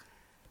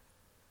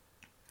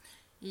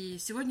И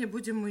сегодня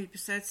будем мы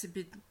писать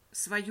себе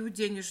свою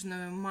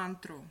денежную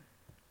мантру.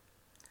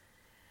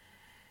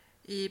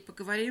 И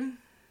поговорим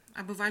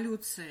об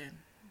эволюции.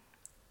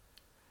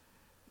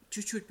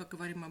 Чуть-чуть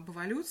поговорим об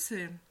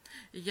эволюции.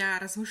 Я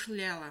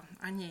размышляла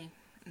о ней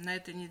на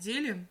этой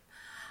неделе,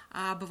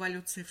 об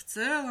эволюции в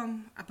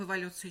целом, об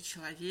эволюции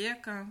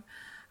человека,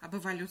 об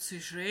эволюции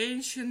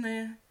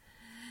женщины,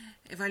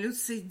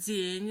 эволюции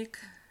денег,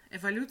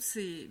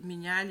 эволюции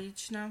меня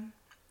лично.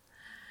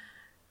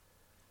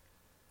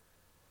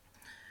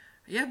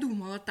 Я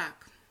думала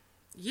так: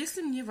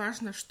 если мне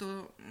важно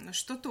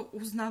что-то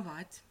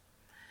узнавать,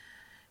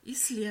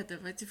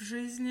 исследовать в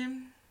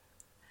жизни,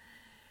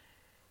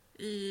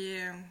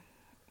 и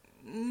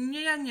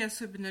я не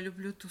особенно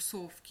люблю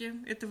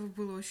тусовки, этого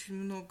было очень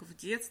много в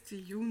детстве,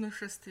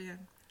 юношестве,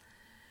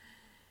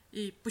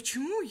 и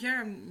почему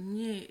я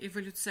не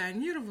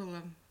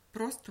эволюционировала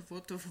просто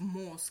вот в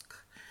мозг,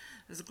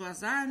 с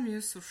глазами,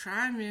 с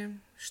ушами,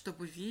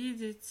 чтобы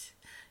видеть.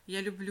 Я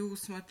люблю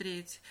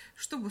смотреть,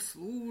 чтобы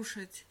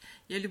слушать.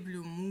 Я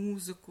люблю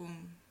музыку,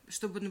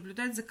 чтобы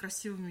наблюдать за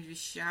красивыми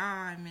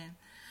вещами,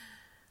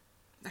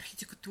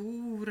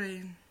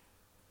 архитектурой,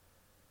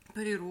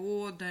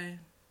 природой.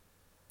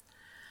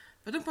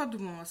 Потом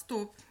подумала: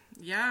 стоп,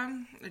 я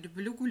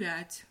люблю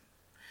гулять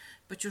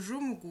по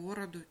чужому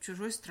городу,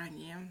 чужой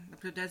стране,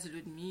 наблюдать за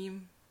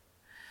людьми.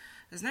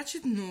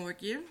 Значит,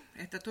 ноги –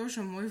 это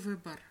тоже мой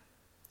выбор.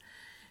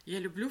 Я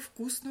люблю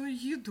вкусную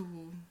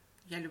еду.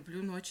 Я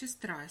люблю ночи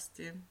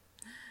страсти.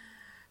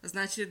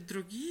 Значит,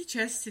 другие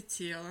части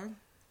тела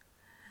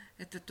 –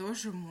 это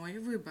тоже мой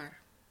выбор.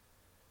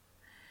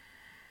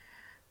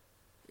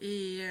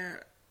 И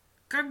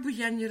как бы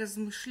я ни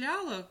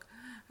размышляла,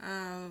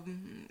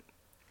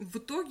 в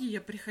итоге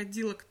я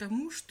приходила к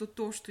тому, что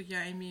то, что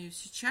я имею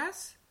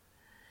сейчас,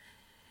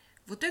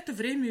 вот это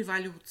время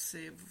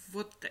эволюции,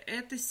 вот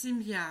эта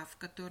семья, в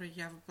которой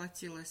я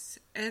воплотилась,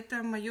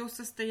 это мое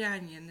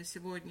состояние на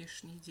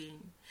сегодняшний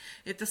день.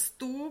 Это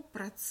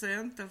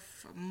 100%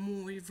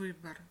 мой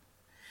выбор.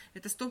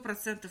 Это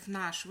 100%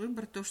 наш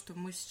выбор, то, что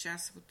мы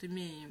сейчас вот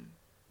имеем.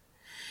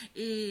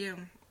 И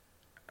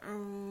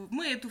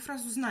мы эту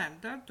фразу знаем,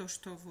 да, то,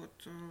 что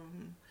вот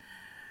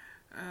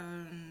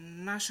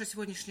наша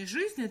сегодняшняя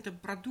жизнь – это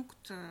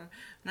продукт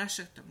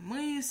наших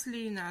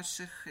мыслей,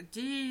 наших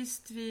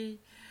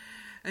действий,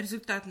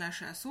 результат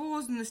нашей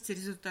осознанности,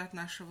 результат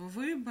нашего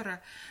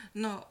выбора.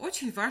 Но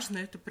очень важно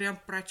это прям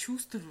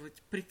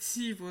прочувствовать,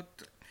 прийти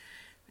вот.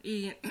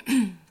 И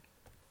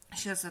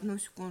сейчас, одну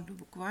секунду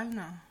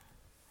буквально.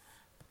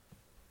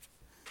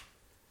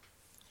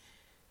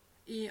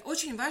 И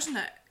очень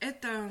важно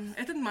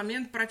этот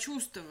момент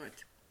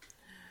прочувствовать,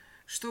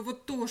 что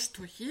вот то,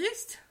 что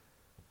есть,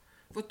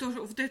 вот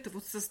это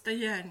вот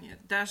состояние,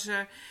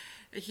 даже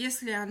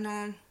если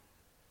оно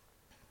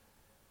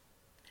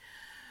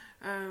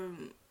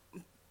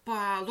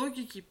по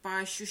логике, по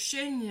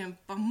ощущениям,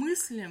 по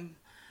мыслям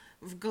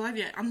в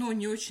голове оно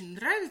не очень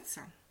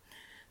нравится,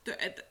 то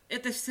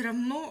это все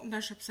равно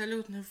наш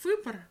абсолютный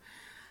выбор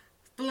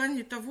в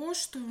плане того,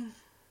 что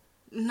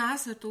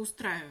нас это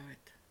устраивает.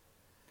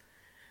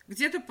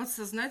 Где-то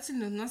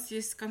подсознательно у нас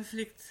есть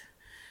конфликт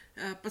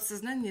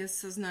подсознания с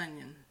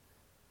сознанием.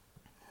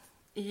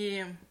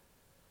 И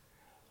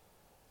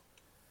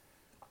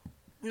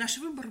наш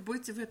выбор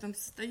быть в этом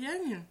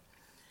состоянии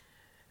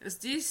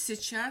здесь,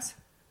 сейчас.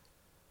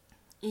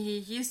 И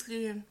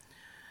если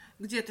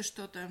где-то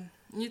что-то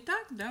не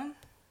так, да,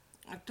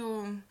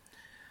 то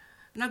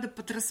надо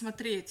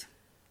подрассмотреть,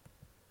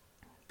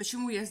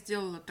 почему я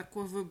сделала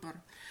такой выбор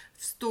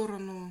в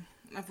сторону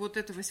вот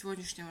этого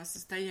сегодняшнего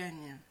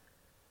состояния.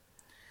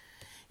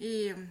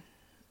 И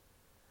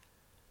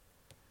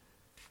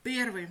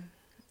первый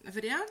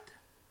вариант,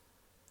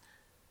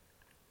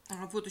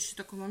 вот еще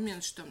такой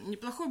момент, что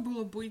неплохой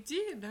было бы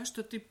идея, да,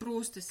 что ты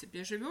просто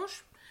себе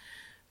живешь,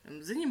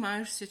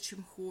 занимаешься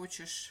чем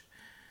хочешь,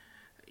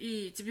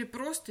 и тебе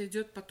просто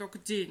идет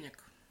поток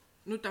денег.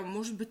 Ну, там,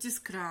 может быть,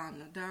 из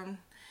крана, да,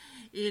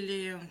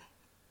 или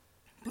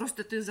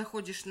просто ты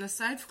заходишь на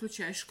сайт,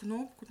 включаешь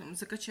кнопку, там,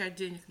 закачать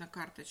денег на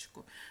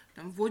карточку,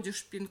 там,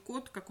 вводишь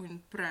пин-код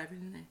какой-нибудь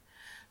правильный,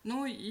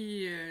 ну,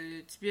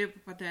 и тебе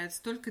попадает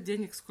столько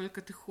денег,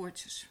 сколько ты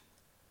хочешь.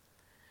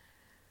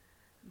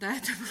 Да,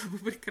 это было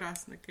бы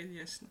прекрасно,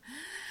 конечно.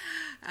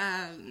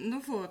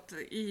 Ну вот,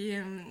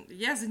 и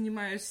я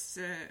занимаюсь,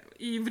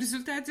 и в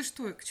результате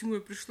что, к чему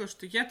я пришла,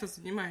 что я-то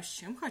занимаюсь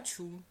чем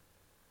хочу,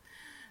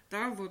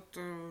 да, вот,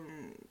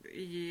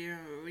 и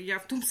я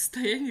в том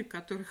состоянии, в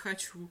котором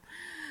хочу,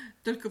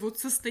 только вот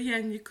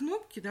состояние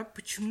кнопки, да,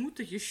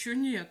 почему-то еще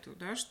нету,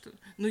 да, что,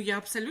 но я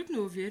абсолютно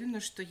уверена,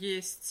 что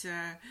есть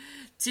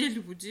те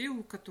люди,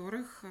 у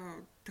которых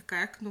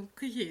такая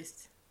кнопка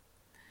есть.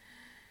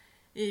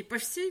 И, по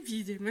всей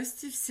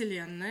видимости,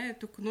 Вселенная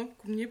эту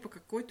кнопку мне по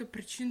какой-то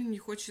причине не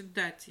хочет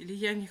дать. Или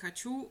я не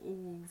хочу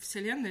у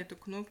Вселенной эту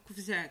кнопку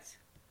взять.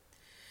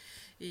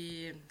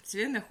 И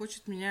Вселенная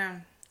хочет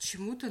меня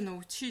чему-то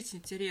научить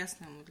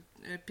интересному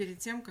перед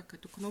тем, как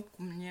эту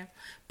кнопку мне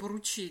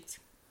поручить.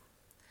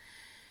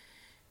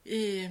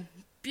 И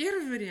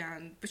Первый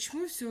вариант,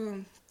 почему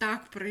все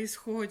так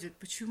происходит,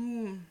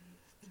 почему?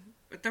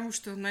 Потому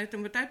что на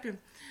этом этапе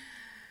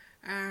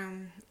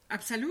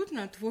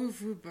абсолютно твой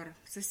выбор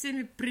со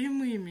всеми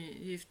прямыми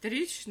и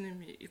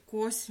вторичными и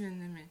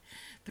косвенными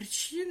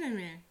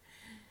причинами.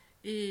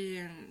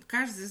 И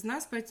каждый из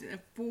нас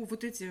по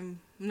вот этим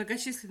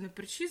многочисленным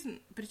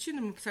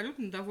причинам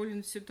абсолютно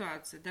доволен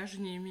ситуацией, даже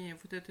не имея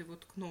вот этой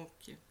вот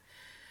кнопки.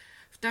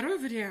 Второй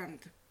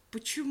вариант.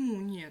 Почему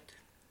нет?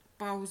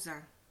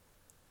 Пауза.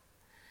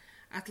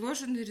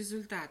 Отложенный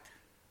результат.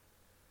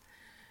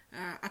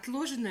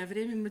 Отложенное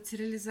время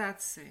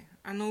материализации.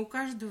 Оно у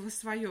каждого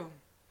свое.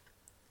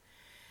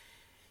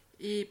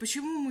 И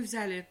почему мы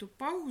взяли эту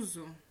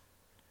паузу?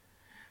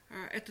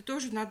 Это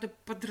тоже надо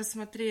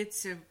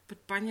подрассмотреть,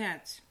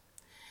 подпонять.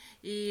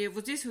 И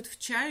вот здесь вот в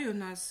чае у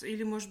нас,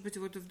 или, может быть,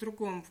 вот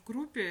в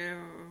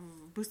группе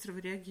быстрого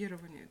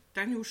реагирования,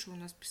 Танюша у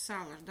нас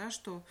писала, да,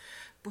 что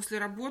после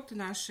работы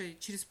нашей,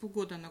 через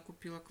полгода она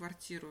купила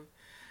квартиру.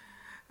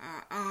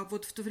 А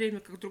вот в то время,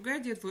 как другая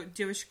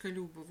девочка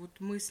Люба, вот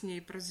мы с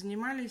ней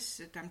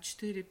прозанимались там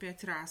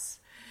 4-5 раз,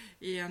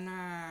 и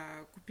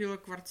она купила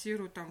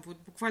квартиру там вот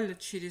буквально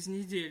через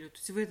неделю, то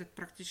есть в этот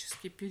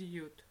практически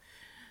период.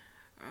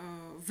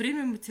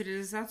 Время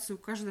материализации у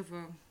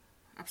каждого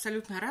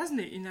абсолютно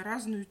разное и на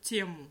разную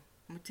тему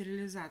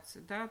материализации,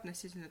 да,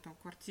 относительно там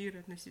квартиры,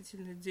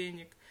 относительно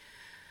денег,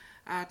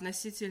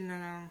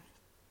 относительно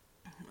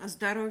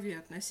здоровья,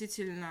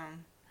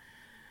 относительно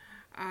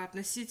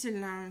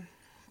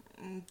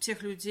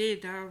тех людей,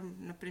 да,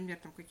 например,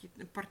 там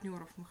какие-то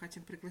партнеров мы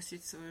хотим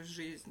пригласить в свою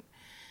жизнь,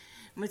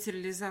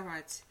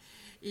 материализовать.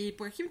 И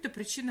по каким-то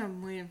причинам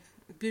мы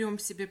берем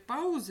себе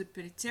паузы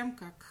перед тем,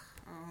 как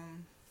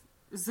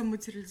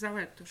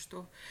заматериализовать то,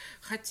 что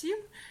хотим,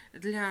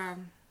 для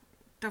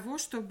того,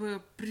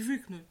 чтобы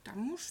привыкнуть к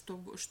тому, что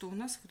у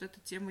нас вот эта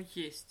тема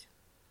есть.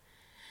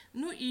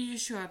 Ну и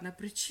еще одна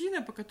причина,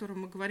 о которой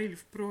мы говорили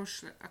в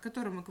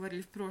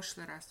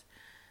прошлый раз,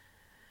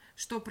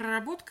 что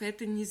проработка –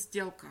 это не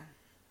сделка.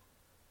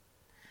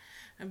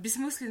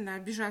 Бессмысленно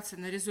обижаться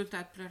на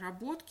результат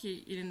проработки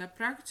или на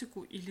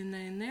практику, или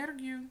на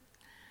энергию,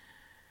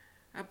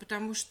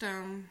 потому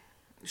что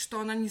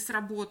она не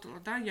сработала,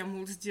 да, я,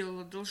 мол,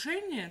 сделала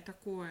одолжение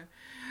такое,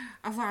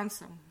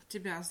 авансом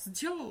тебя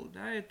сделал,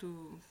 да,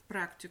 эту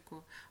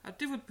практику, а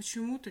ты вот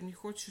почему-то не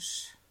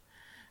хочешь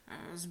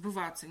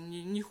сбываться,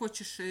 не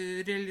хочешь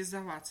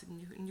реализоваться,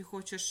 не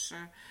хочешь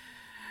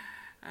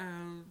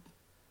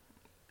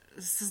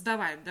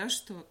создавать, да,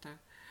 что-то.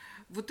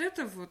 Вот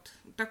это вот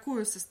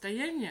такое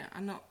состояние,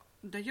 оно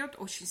дает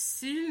очень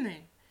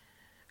сильный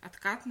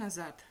откат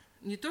назад.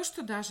 Не то,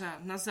 что даже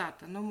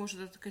назад, оно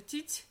может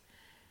откатить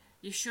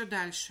еще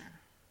дальше.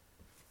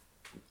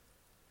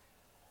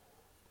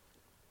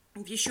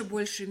 В еще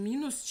больше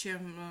минус,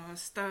 чем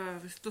в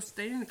то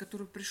состояние, на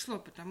которое пришло,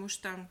 потому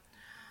что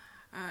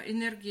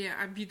энергия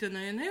обида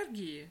на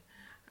энергии,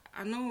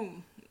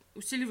 оно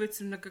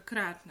усиливается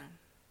многократно.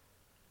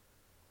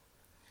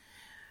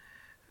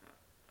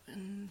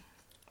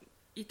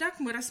 Итак,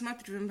 мы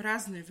рассматриваем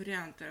разные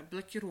варианты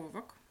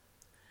блокировок.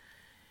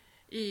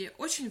 И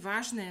очень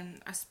важный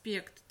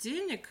аспект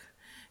денег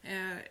 –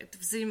 это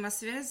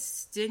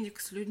взаимосвязь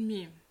денег с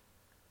людьми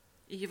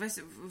и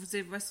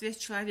взаимосвязь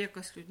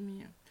человека с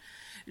людьми.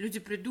 Люди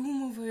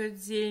придумывают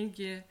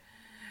деньги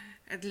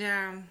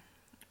для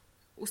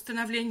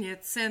установления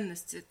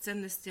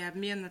ценности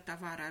обмена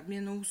товара,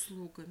 обмена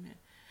услугами.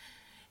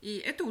 И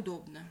это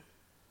удобно.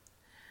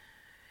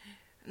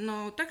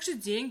 Но также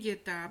деньги –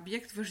 это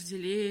объект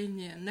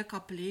вожделения,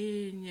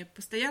 накопления,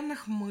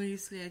 постоянных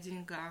мыслей о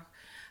деньгах,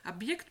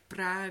 объект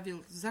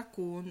правил,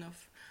 законов,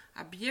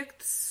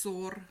 объект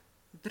ссор,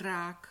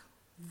 драк,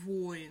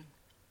 войн.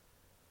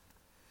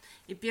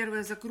 И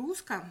первая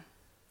загрузка,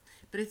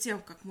 перед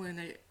тем, как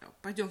мы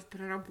пойдем в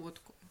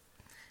проработку,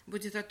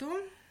 будет о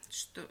том,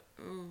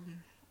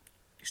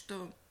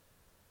 что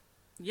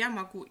я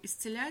могу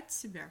исцелять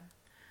себя,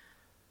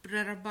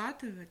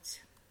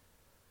 прорабатывать,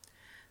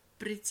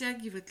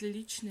 притягивать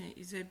личное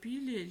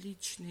изобилие,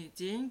 личные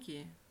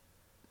деньги,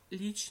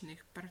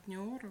 личных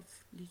партнеров,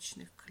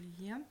 личных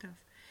клиентов,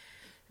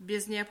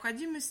 без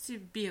необходимости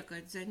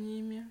бегать за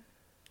ними,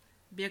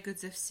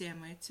 бегать за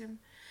всем этим,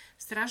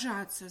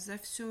 сражаться за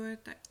все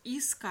это,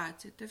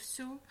 искать это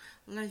все,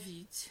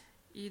 ловить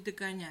и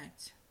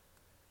догонять.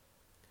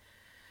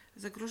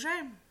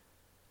 Загружаем.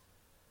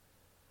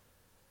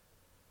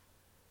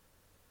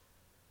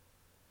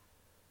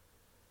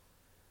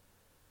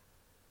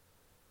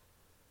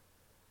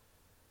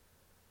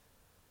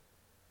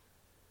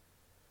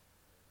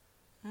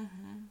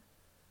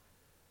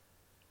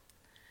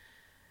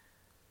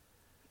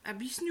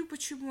 Объясню,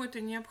 почему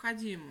это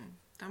необходимо.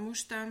 Потому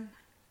что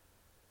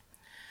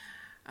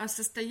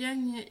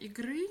состояние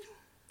игры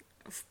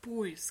в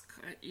поиск,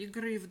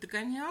 игры в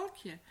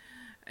догонялки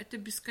 – это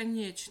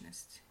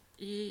бесконечность.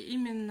 И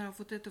именно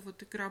вот эта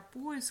вот игра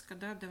поиска,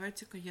 да,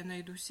 давайте-ка я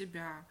найду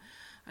себя,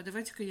 а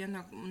давайте-ка я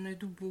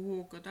найду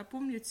Бога, да,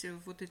 помните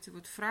вот эти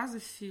вот фразы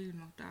в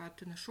фильмах, да,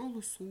 ты нашел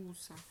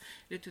Иисуса,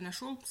 или ты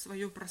нашел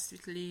свое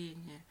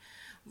просветление.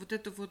 вот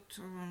это вот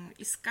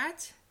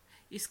искать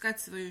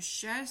свое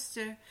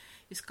счастье,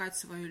 искать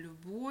свою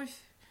любовь.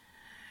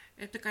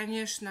 Это,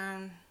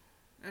 конечно,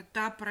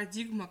 та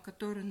парадигма,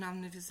 которую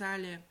нам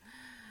навязали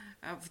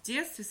в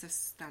детстве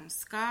с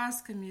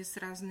сказками, с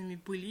разными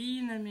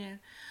былинами.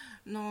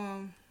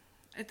 Но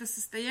это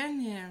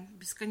состояние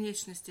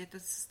бесконечности, это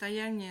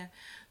состояние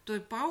той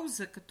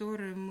паузы,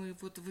 которую мы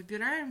вот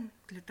выбираем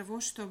для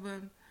того,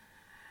 чтобы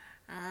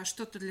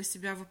что-то для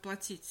себя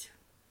воплотить.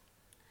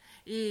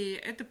 И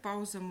эта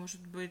пауза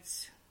может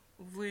быть,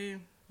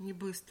 увы, не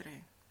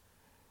быстрой.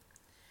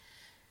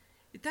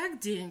 Итак,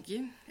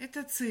 деньги –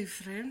 это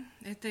цифры,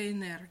 это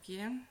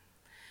энергия,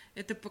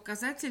 это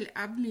показатель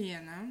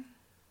обмена,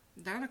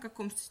 да, на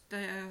каком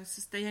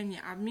состоянии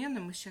обмена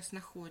мы сейчас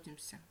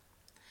находимся.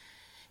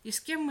 И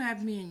с кем мы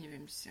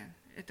обмениваемся?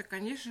 Это,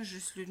 конечно же,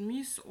 с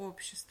людьми, с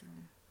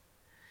обществом.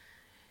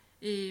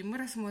 И мы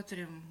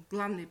рассмотрим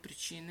главные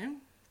причины,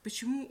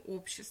 почему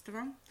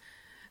общество,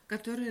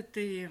 которое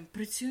ты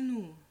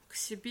притянул к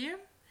себе,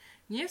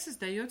 не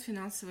создает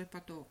финансовый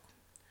поток.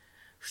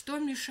 Что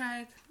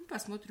мешает? Мы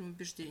посмотрим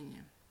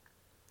убеждения.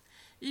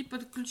 И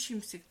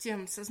подключимся к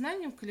тем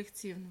сознаниям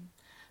коллективным,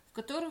 в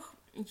которых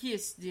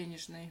есть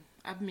денежный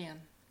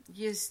обмен.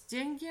 Есть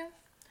деньги,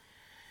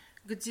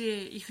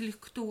 где их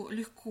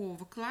легко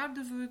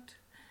выкладывают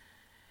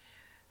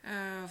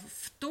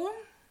в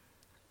то,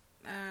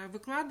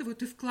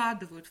 выкладывают и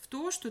вкладывают в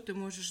то, что ты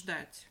можешь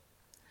дать.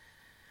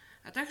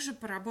 А также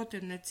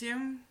поработаем над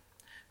тем,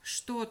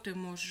 что ты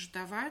можешь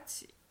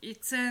давать, и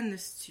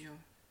ценностью.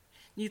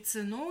 Не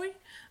ценой,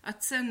 а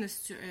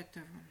ценностью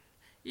этого.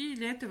 И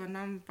для этого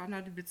нам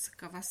понадобится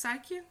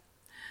Кавасаки.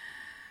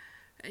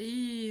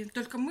 И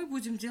только мы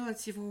будем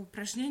делать его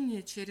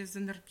упражнения через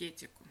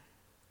энергетику.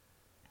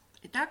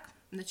 Итак,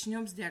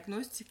 начнем с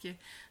диагностики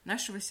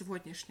нашего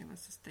сегодняшнего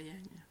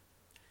состояния.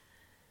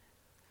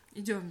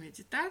 Идем в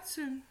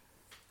медитацию,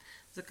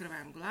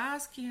 закрываем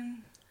глазки,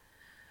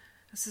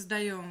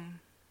 создаем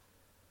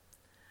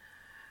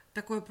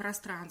такое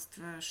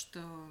пространство,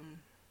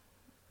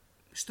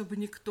 чтобы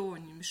никто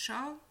не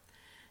мешал,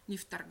 не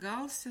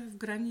вторгался в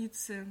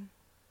границы.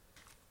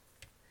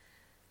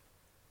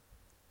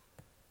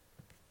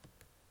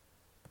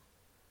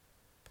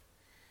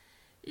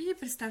 И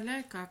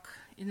представляй, как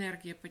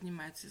энергия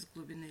поднимается из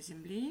глубины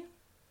Земли,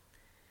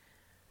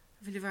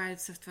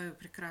 вливается в твое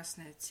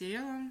прекрасное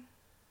тело.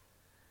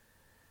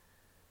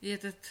 И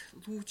этот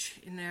луч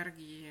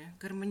энергии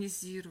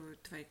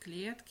гармонизирует твои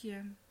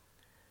клетки,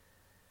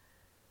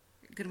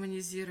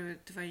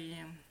 гармонизирует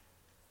твои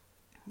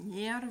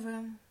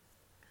нервы,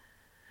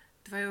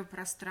 твое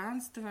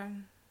пространство.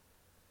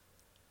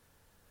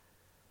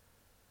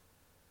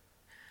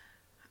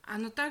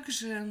 Оно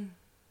также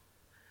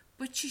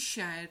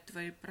почищает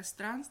твои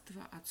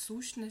пространства от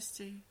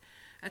сущностей,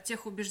 от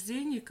тех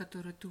убеждений,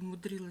 которые ты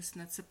умудрилась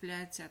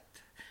нацеплять от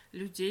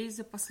людей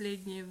за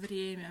последнее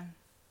время,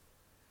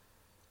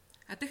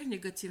 от их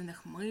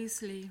негативных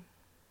мыслей,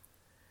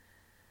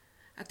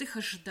 от их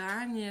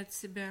ожиданий от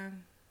себя,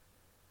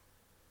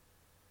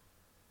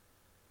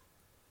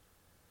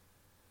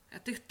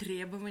 от их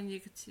требований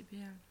к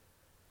тебе.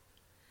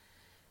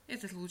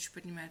 Этот луч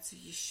поднимается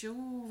еще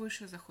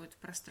выше, заходит в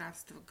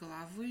пространство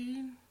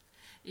головы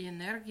и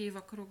энергии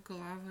вокруг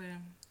головы,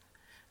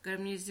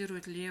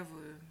 гармонизирует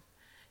левую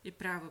и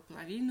правую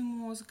половину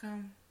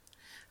мозга,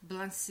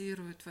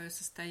 балансирует твое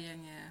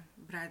состояние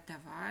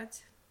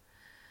брать-давать,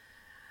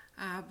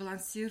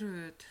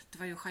 балансирует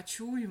твое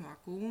 «хочу» и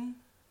 «могу»,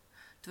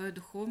 твое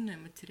духовное и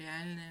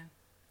материальное.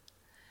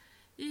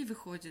 И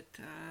выходит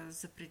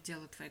за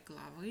пределы твоей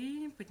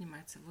головы,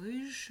 поднимается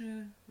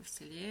выше, во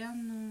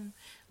Вселенную.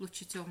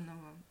 Лучи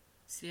темного,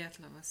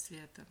 светлого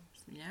света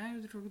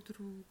сменяют друг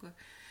друга.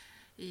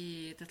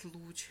 И этот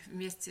луч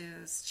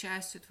вместе с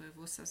частью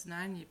твоего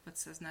сознания и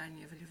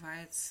подсознания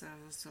вливается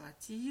в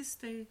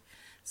золотистый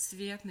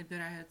свет,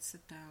 набираются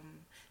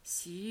там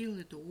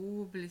силы,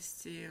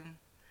 доблести,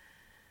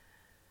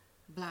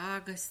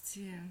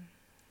 благости.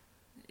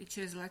 И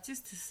через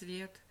золотистый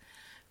свет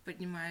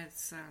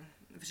поднимается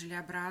в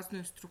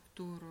желеобразную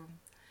структуру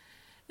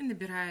и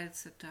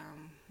набирается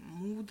там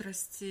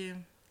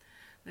мудрости,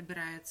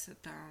 набирается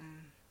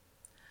там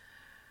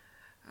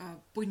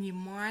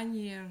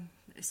понимание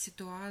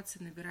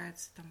ситуации,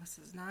 набирается там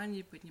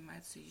осознание,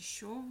 поднимается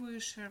еще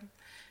выше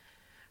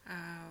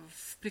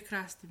в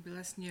прекрасный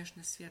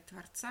белоснежный свет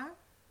Творца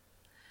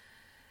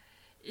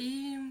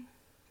и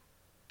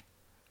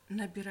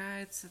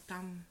набирается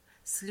там,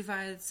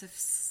 сливается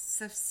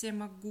со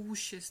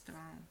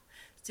всемогуществом,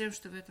 с тем,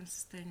 что в этом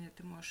состоянии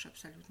ты можешь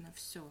абсолютно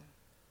все.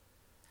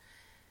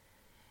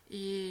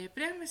 И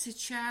прямо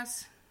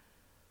сейчас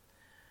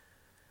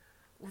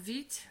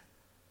увидь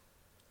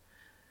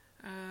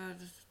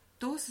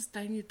то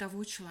состояние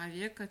того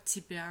человека,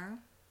 тебя,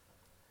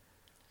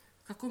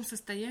 в каком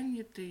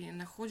состоянии ты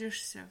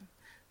находишься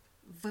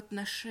в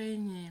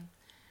отношении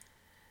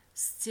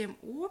с тем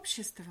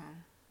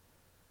обществом,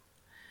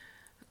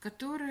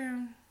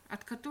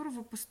 от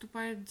которого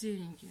поступают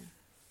деньги.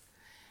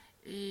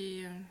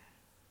 И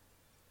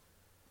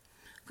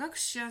как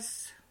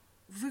сейчас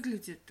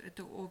выглядит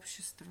это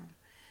общество.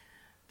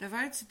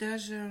 Давайте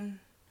даже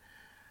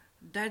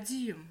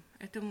дадим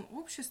этому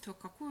обществу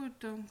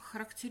какую-то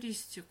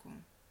характеристику,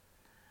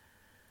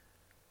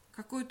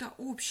 какой-то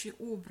общий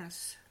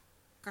образ,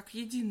 как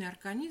единый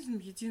организм,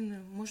 единый,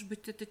 может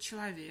быть, это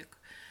человек,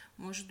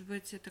 может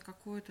быть, это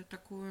какое-то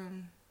такое...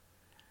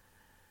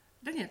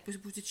 Да нет, пусть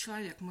будет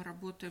человек, мы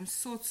работаем с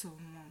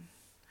социумом.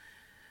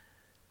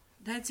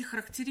 Дайте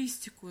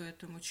характеристику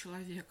этому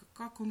человеку,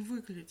 как он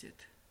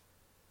выглядит,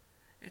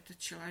 этот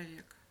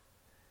человек,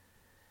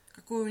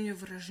 какое у него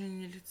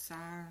выражение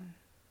лица.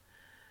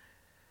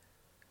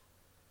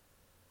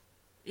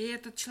 И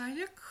этот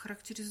человек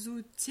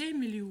характеризует те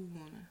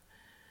миллионы,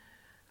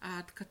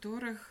 от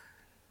которых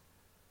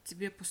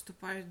тебе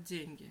поступают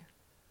деньги.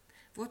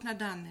 Вот на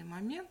данный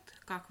момент,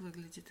 как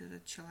выглядит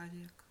этот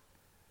человек.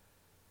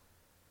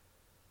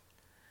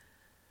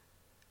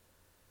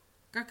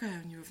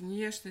 Какая у него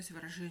внешность,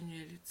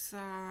 выражение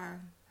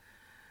лица,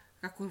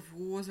 какой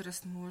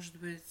возраст, может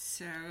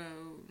быть,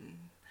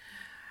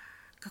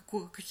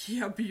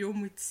 какие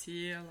объемы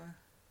тела.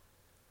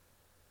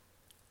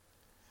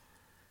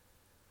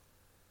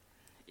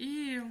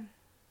 И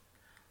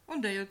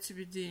он дает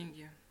тебе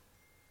деньги.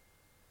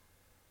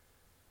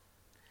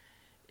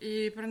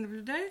 И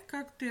пронаблюдай,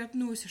 как ты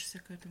относишься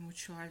к этому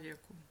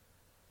человеку.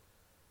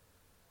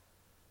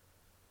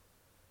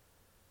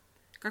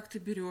 Как ты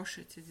берешь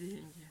эти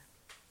деньги.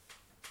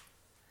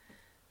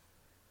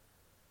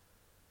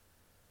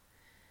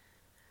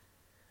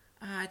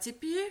 А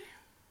теперь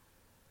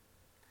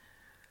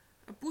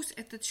пусть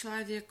этот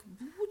человек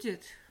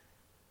будет,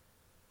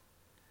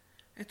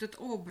 этот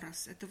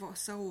образ этого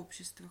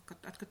сообщества,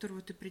 от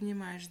которого ты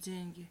принимаешь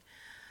деньги.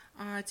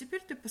 А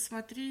теперь ты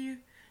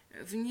посмотри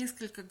в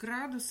несколько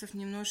градусов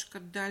немножко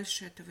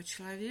дальше этого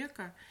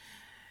человека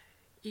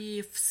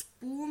и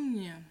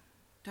вспомни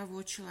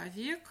того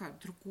человека,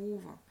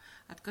 другого,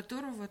 от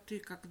которого ты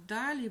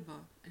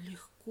когда-либо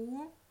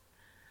легко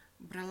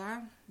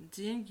брала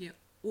деньги,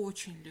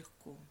 очень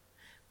легко,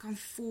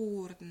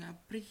 комфортно,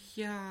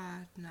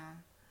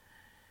 приятно,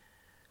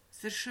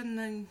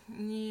 совершенно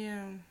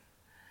не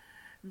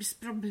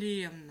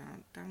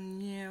беспроблемно, там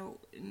не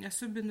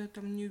особенно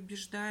там не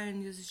убеждая,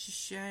 не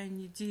защищая,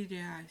 не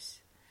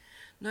дерясь.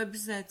 Но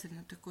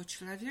обязательно такой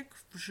человек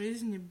в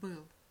жизни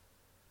был.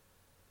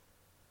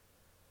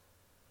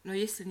 Но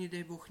если, не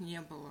дай бог,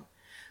 не было,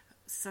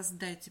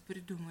 создайте,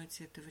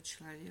 придумайте этого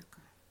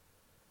человека.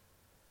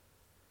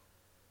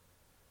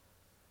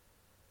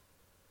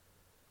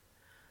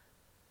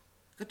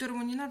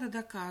 Которому не надо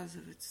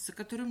доказывать, за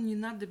которым не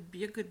надо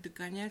бегать,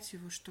 догонять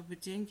его, чтобы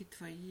деньги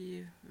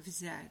твои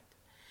взять.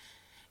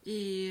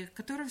 И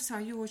который, в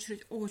свою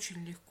очередь,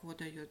 очень легко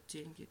дает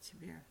деньги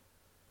тебе.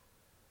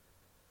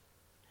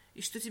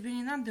 И что тебе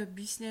не надо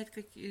объяснять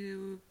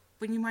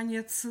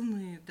понимание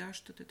цены, да,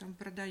 что ты там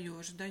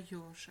продаешь,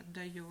 даешь,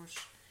 отдаешь.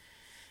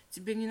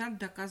 Тебе не надо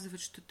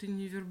доказывать, что ты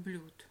не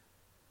верблюд.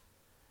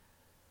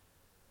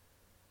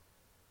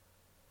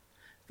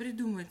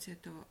 Придумайте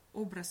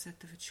образ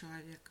этого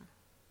человека.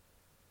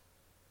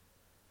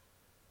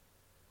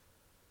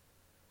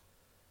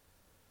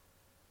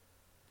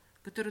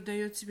 Который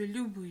дает тебе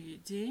любые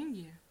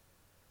деньги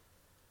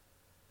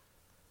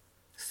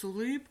с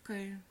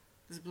улыбкой,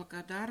 с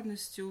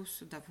благодарностью,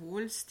 с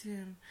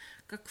удовольствием,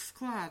 как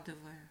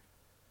вкладывая,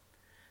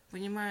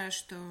 понимая,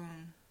 что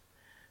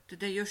ты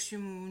даешь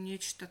ему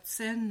нечто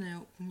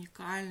ценное,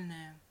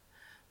 уникальное,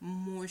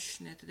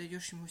 мощное, ты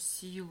даешь ему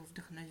силу,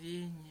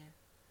 вдохновение,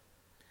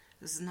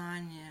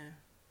 знания,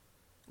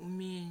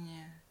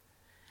 умения,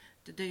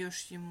 ты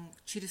даешь ему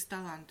через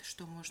таланты,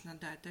 что можно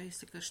дать, да,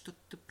 если что-то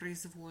ты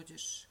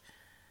производишь,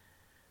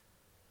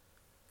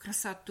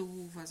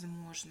 красоту,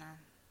 возможно.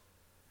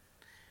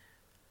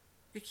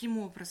 Каким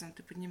образом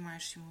ты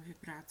поднимаешь ему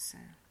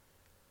вибрации?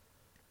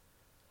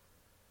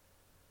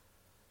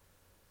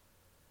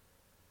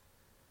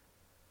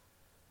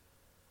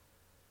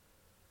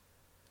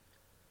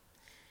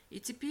 И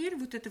теперь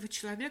вот этого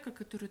человека,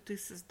 который ты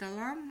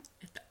создала,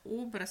 это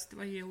образ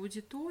твоей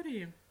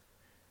аудитории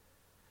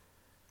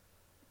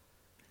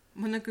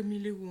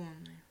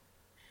многомиллионный.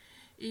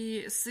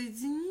 И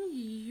соедини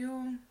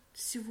ее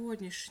с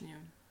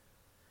сегодняшним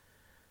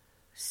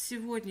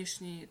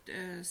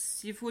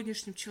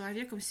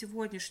человеком,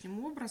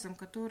 сегодняшним образом,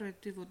 который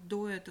ты вот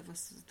до этого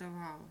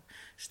создавала,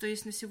 что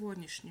есть на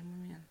сегодняшний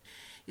момент.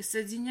 И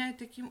соединяй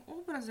таким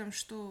образом,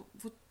 что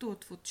вот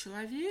тот вот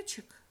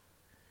человечек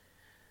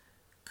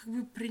как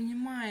бы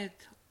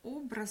принимает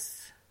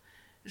образ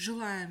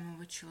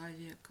желаемого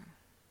человека.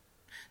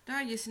 Да,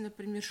 если,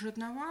 например,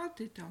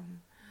 жадноватый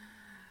там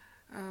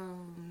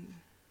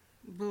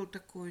был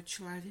такой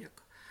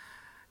человек,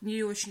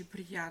 не очень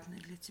приятный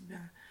для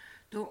тебя,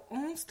 то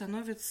он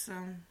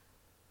становится,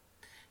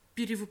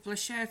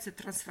 перевоплощается,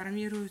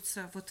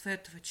 трансформируется вот в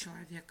этого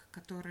человека,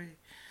 который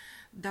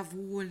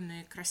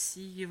довольный,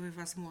 красивый,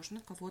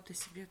 возможно, кого-то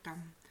себе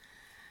там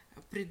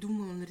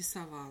придумала,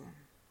 нарисовала.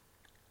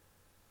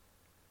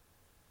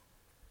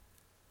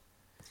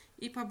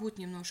 И побудь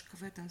немножко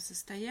в этом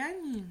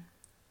состоянии.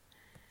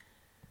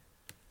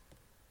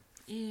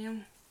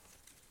 И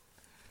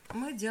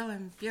мы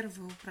делаем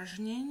первое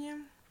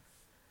упражнение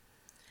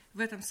в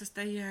этом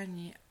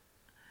состоянии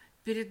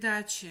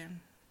передачи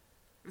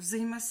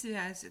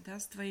взаимосвязи, да,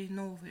 с твоей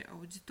новой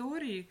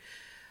аудиторией,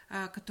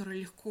 которая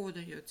легко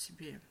дает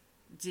тебе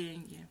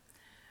деньги,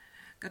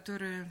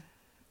 которая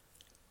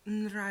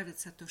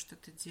нравится то, что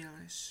ты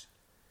делаешь.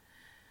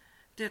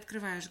 Ты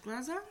открываешь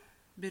глаза,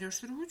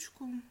 берешь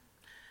ручку,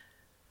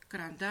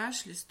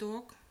 карандаш,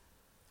 листок,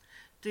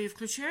 ты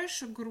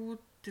включаешь игру,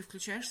 ты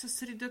включаешь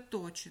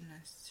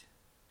сосредоточенность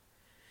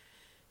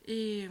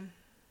и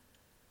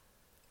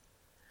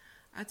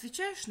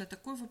отвечаешь на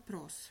такой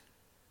вопрос.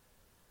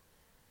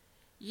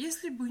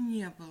 Если бы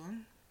не было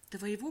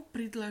твоего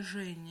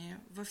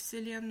предложения во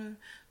Вселенную,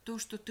 то,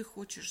 что ты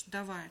хочешь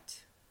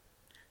давать,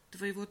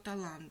 твоего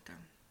таланта,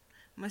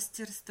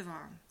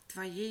 мастерства,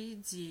 твоей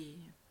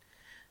идеи,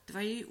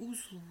 твоей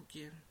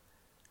услуги,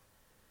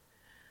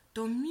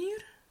 то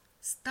мир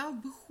стал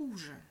бы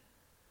хуже.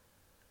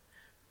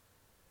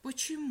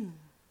 Почему?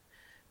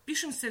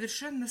 Пишем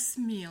совершенно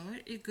смело,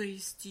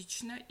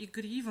 эгоистично,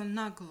 игриво,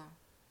 нагло.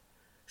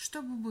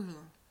 Что бы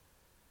было?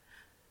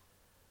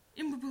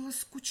 Им бы было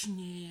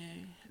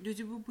скучнее,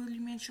 люди бы были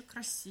меньше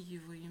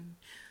красивые,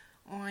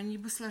 они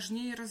бы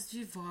сложнее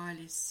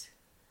развивались.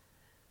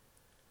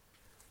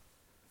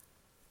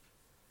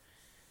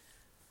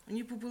 У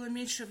них бы было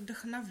меньше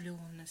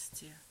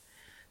вдохновленности.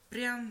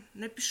 Прям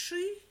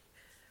напиши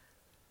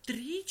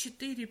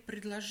 3-4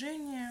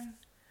 предложения,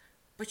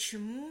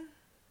 почему,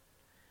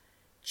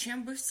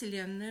 чем бы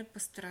Вселенная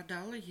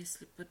пострадала,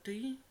 если бы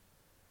ты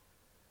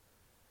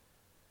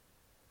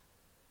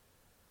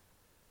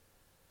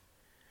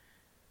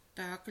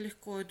так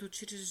легко идут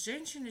через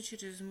женщин и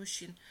через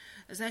мужчин.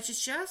 Значит,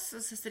 сейчас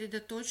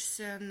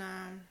сосредоточься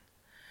на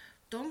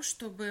том,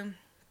 чтобы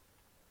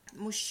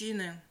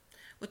мужчины,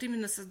 вот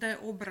именно создай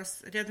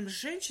образ рядом с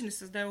женщиной,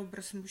 создай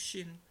образ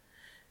мужчин.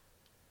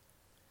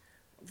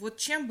 Вот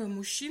чем бы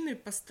мужчины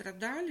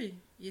пострадали,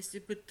 если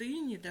бы ты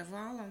не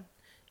давала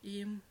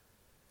им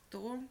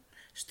то,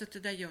 что ты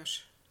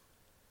даешь.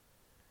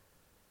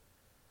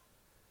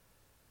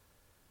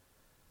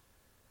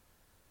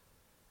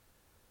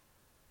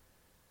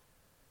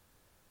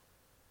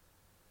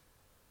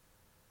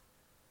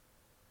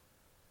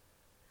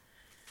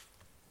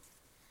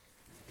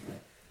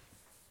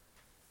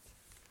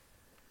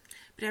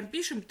 Прям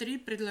пишем 3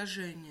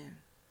 предложения.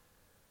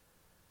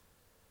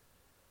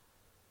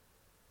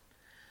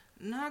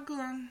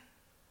 Нагло,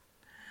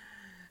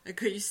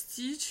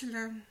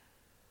 эгоистично,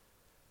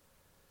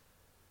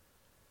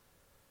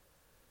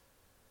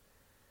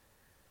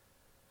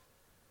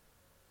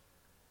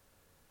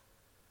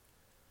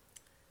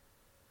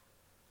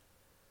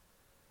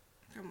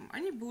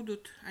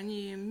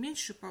 они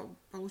меньше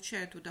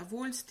получают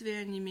удовольствия,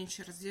 они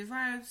меньше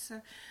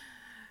развиваются,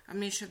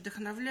 меньше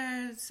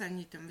вдохновляются,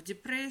 они там в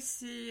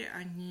депрессии,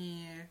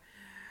 они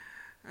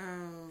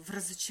в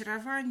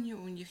разочаровании,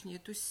 у них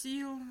нету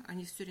сил,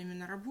 они все время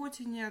на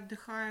работе не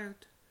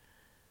отдыхают.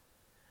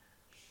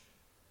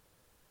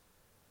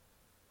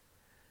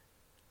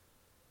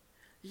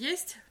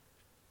 Есть?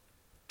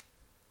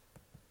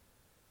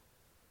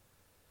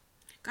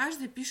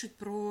 Каждый пишет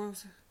про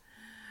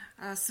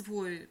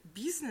свой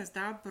бизнес,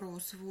 да, про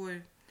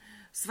свое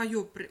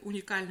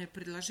уникальное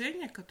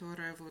предложение,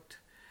 которое вот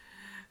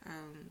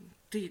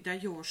ты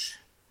даешь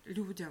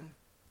людям.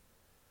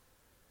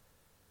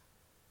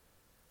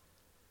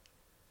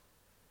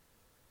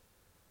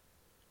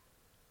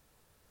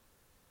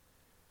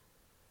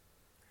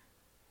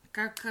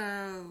 Как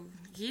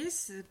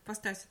есть,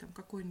 поставьте там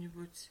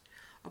какой-нибудь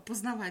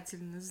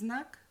опознавательный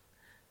знак.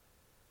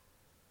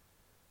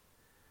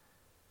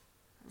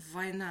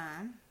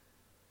 Война.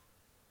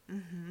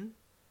 Угу.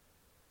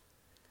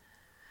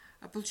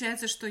 А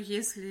получается, что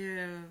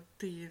если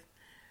ты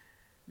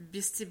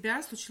без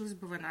тебя, случилась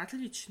бы война.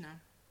 Отлично.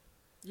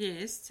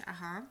 Есть,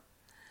 ага.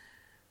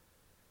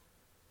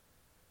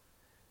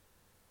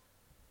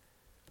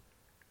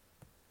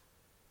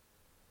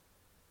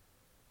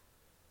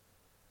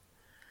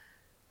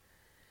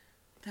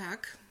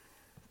 Так.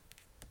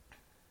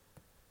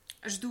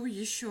 Жду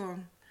еще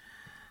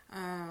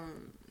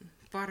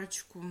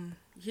парочку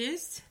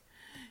есть.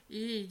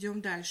 И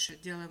идем дальше.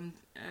 Делаем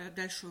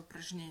дальше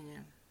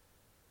упражнение.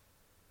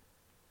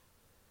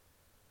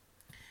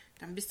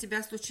 Там без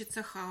тебя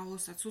случится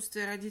хаос,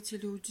 отсутствие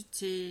родителей у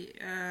детей,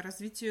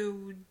 развитие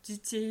у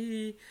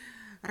детей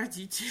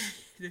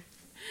родителей,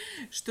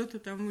 что-то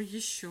там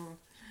еще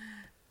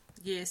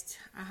есть.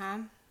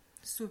 Ага,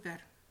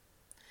 супер.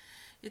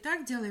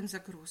 Итак, делаем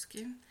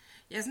загрузки.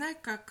 Я знаю,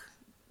 как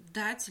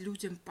дать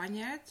людям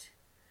понять,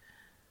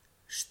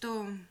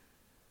 что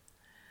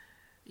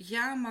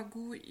я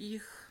могу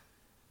их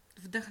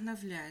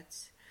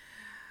вдохновлять,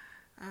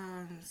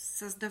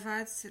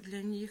 создавать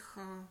для них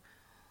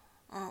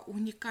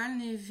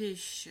уникальные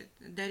вещи,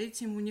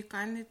 дарить им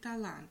уникальный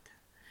талант,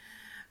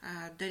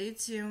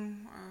 дарить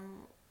им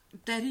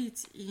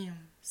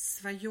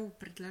свое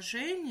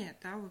предложение,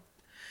 да, вот,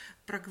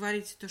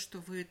 проговорить то,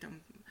 что вы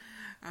там,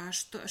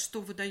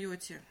 что вы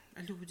даете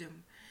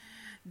людям,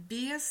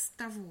 без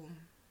того,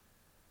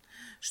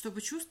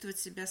 чтобы чувствовать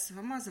себя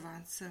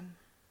самозванцем,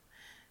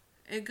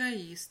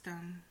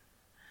 эгоистом,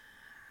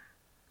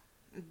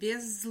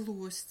 без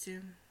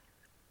злости.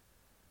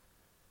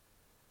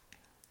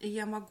 И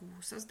я могу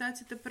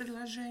создать это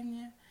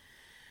предложение.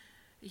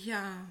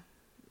 Я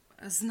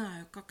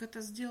знаю, как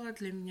это сделать.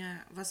 Для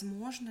меня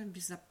возможно,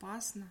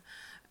 безопасно,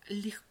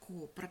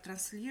 легко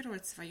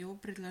протранслировать свое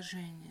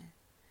предложение.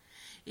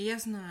 И я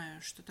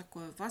знаю, что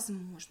такое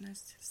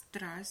возможность,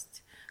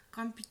 страсть,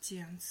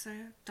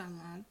 компетенция,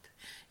 талант.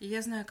 И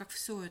я знаю, как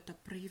все это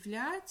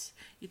проявлять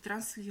и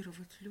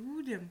транслировать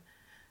людям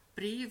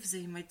при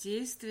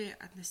взаимодействии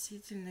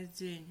относительно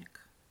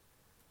денег.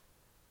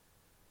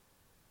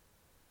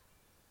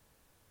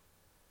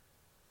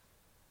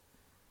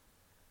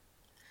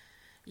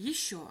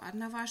 Еще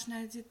одна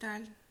важная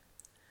деталь.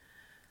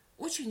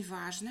 Очень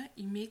важно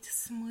иметь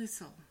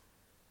смысл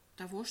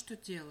того, что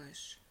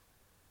делаешь.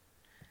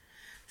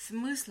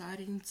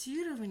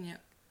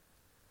 Смыслоориентирование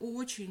 –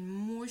 очень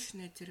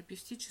мощная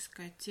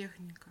терапевтическая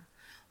техника,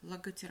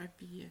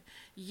 логотерапия.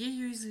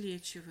 Ею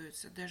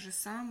излечиваются даже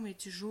самые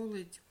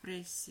тяжелые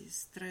депрессии,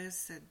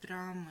 стрессы,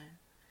 драмы.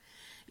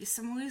 И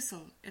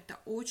смысл –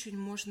 это очень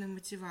мощный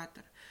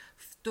мотиватор.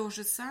 В то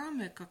же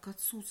самое, как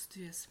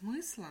отсутствие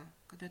смысла,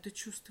 когда ты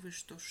чувствуешь,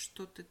 что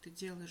что-то ты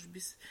делаешь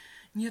без...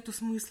 Нету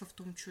смысла в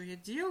том, что я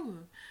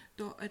делаю,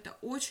 то это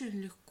очень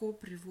легко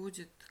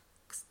приводит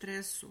к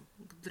стрессу,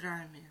 к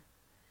драме.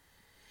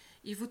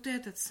 И вот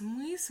этот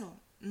смысл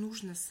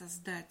нужно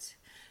создать.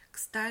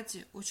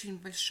 Кстати, очень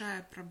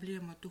большая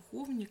проблема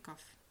духовников,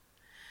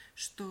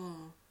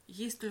 что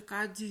есть только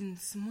один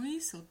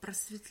смысл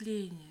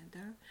просветления,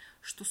 да,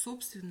 что,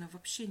 собственно,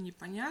 вообще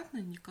непонятно,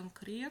 не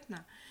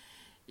конкретно,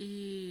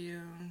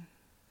 и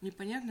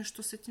непонятно,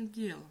 что с этим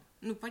делом.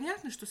 Ну,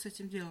 понятно, что с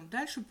этим делом,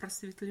 дальше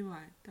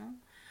просветлевает, да,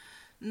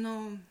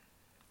 но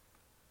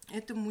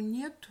этому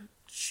нет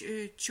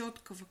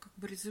четкого как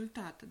бы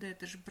результата, да,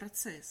 это же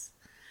процесс.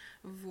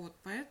 Вот,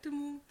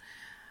 поэтому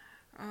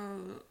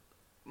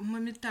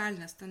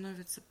моментально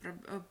становится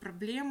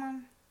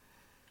проблема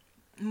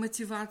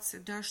мотивации,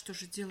 да, что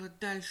же делать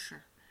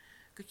дальше,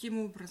 каким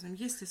образом,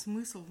 есть ли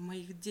смысл в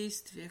моих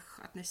действиях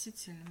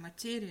относительно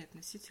материи,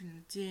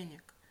 относительно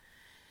денег.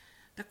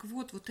 Так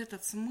вот, вот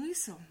этот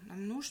смысл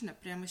нам нужно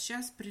прямо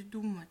сейчас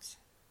придумать.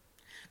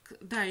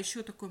 Да,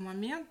 еще такой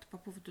момент по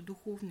поводу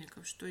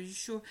духовников, что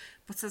еще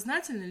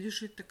подсознательно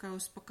лежит такая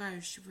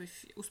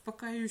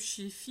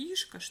успокаивающая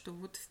фишка, что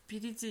вот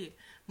впереди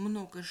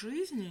много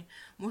жизней,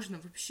 можно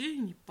вообще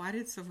не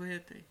париться в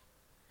этой.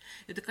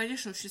 Это,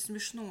 конечно, очень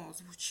смешно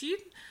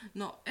звучит,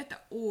 но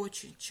это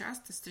очень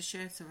часто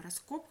встречается в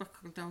раскопках,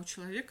 когда у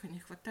человека не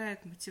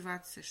хватает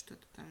мотивации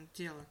что-то там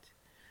делать.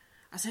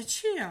 А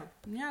зачем?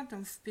 У меня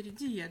там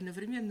впереди, я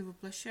одновременно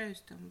воплощаюсь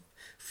там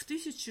в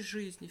тысячи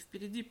жизней,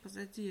 впереди,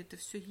 позади, это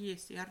все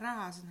есть, я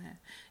разная,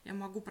 я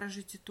могу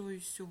прожить и то, и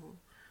сё,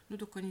 но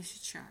только не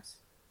сейчас.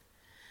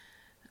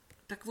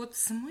 Так вот,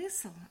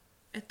 смысл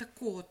 – это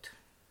код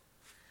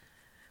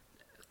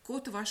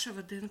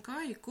вашего ДНК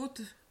и код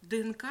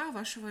ДНК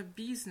вашего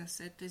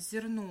бизнеса, это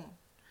зерно,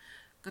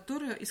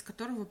 из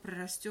которого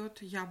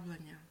прорастет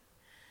яблоня.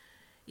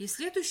 И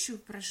следующее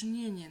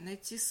упражнение –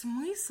 найти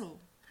смысл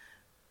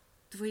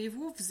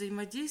твоего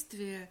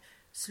взаимодействия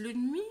с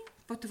людьми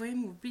по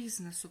твоему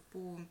бизнесу,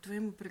 по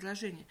твоему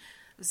предложению,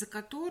 за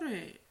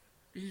которые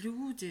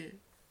люди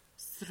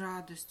с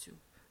радостью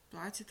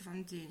платят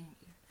вам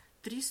деньги.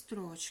 3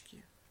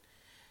 строчки.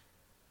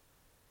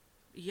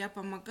 Я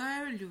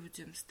помогаю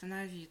людям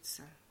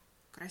становиться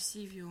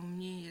красивее,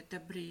 умнее,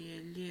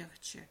 добрее,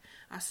 легче,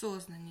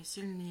 осознаннее,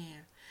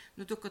 сильнее.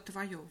 Но только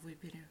твое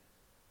выбери.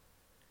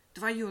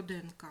 Твое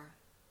ДНК.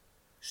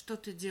 Что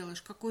ты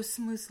делаешь, какой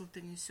смысл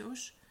ты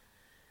несешь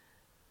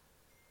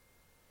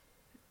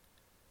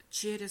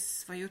через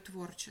свое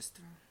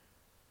творчество.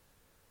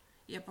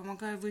 Я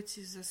помогаю выйти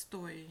из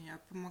застоя, я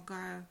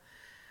помогаю,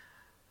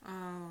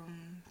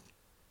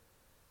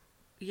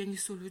 я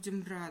несу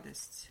людям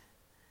радость,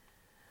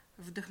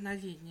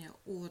 вдохновение,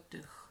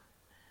 отдых.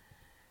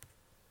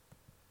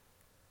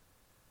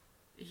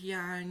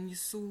 Я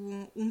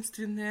несу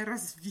умственное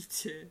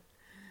развитие.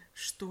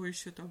 Что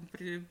еще там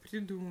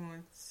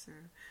придумать?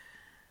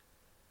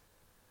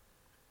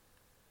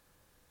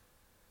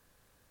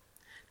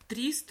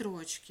 3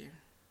 строчки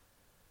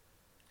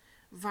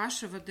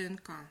вашего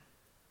ДНК.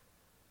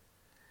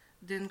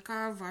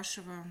 ДНК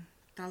вашего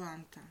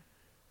таланта.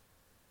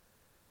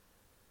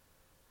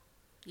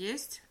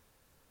 Есть?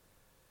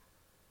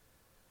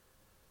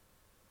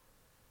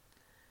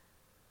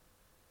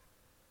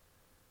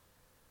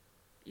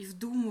 И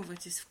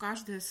вдумывайтесь в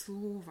каждое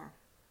слово.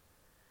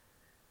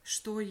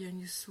 Что я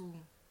несу?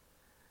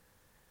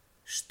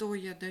 Что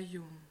я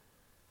даю?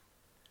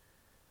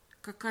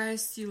 Какая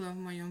сила в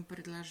моем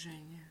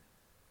предложении?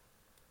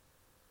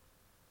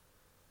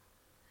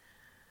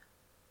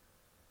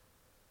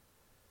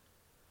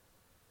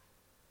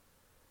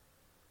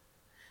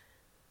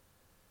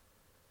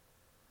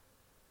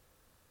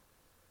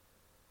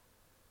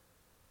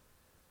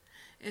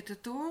 Это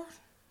то,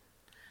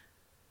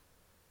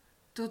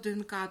 то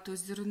ДНК, то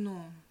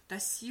зерно, та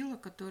сила,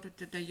 которую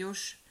ты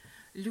даешь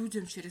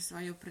людям через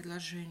свое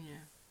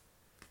предложение.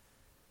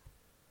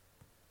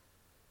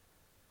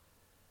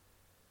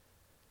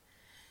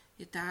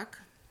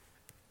 Итак,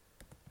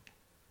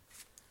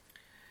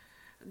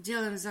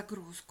 делаем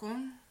загрузку.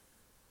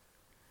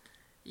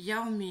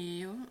 Я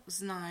умею,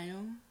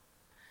 знаю,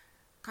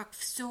 как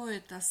все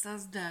это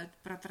создать,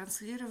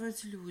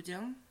 протранслировать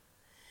людям,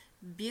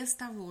 без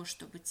того,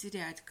 чтобы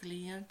терять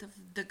клиентов,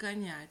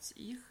 догонять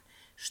их,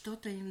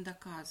 что-то им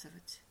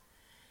доказывать.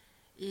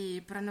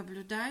 И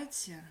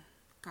пронаблюдайте,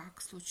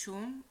 как с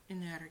лучом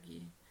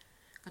энергии,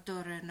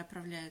 которая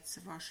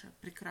направляется в ваше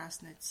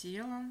прекрасное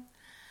тело,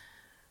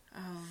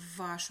 в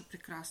вашу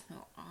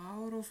прекрасную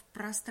ауру, в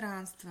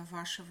пространство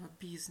вашего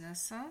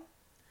бизнеса,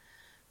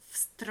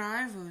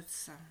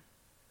 встраиваются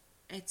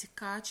эти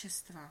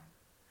качества,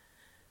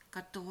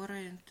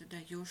 которые ты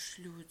даешь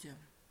людям.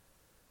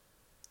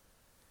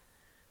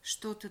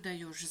 Что ты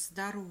даешь?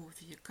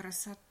 Здоровье,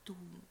 красоту,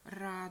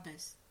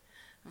 радость,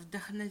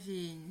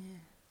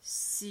 вдохновение,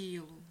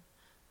 силу,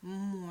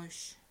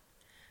 мощь.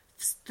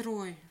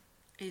 Встрой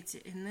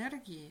эти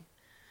энергии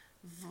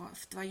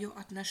в твое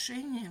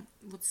отношение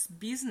вот с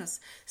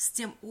бизнес, с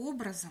тем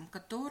образом,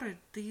 который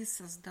ты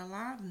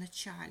создала в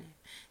начале.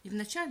 И в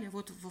начале,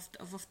 вот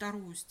во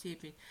вторую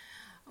степень,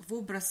 в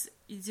образ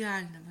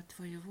идеального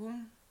твоего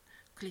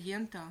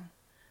клиента,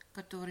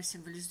 который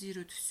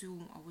символизирует всю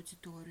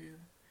аудиторию.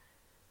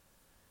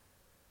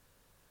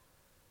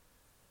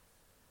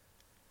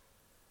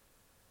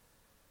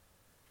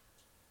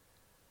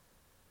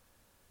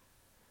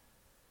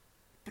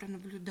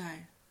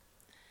 Пронаблюдай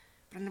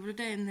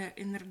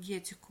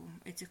энергетику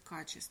этих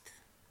качеств.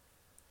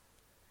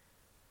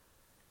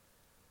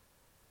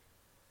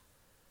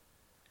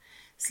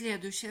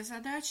 Следующая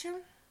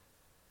задача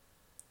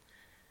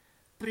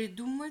 –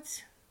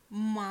 придумать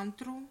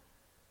мантру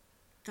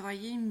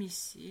твоей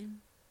миссии,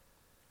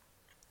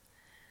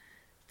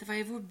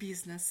 твоего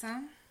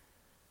бизнеса.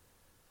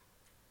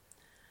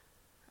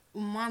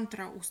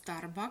 Мантра у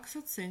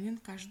Starbucks ценен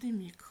каждый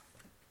миг.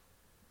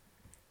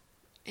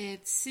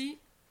 Etsy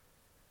 –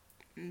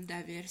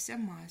 доверься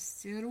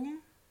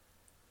мастеру.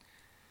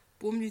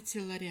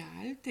 Помните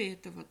Лореаль, ты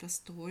этого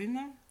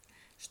достойна.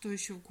 Что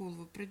еще в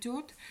голову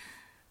придет?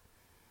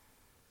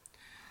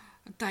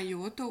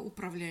 Тойота,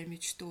 управляй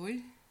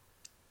мечтой.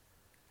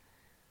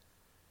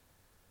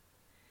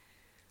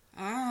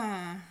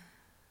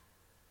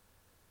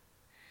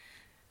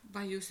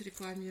 Боюсь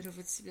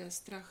рекламировать себя,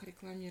 страх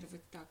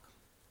рекламировать так.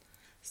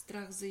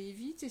 Страх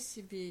заявить о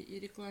себе и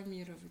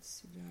рекламировать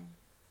себя.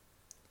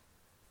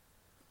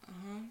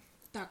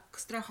 Так, к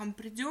страхам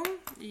придем,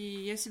 и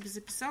я себе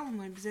записала,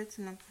 мы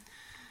обязательно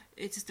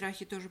эти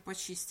страхи тоже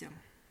почистим.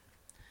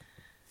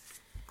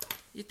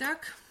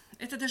 Итак,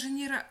 это даже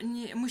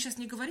мы сейчас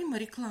не говорим о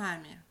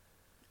рекламе.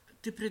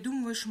 Ты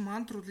придумываешь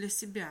мантру для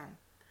себя,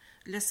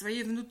 для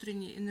своей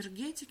внутренней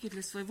энергетики,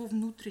 для своего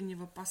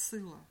внутреннего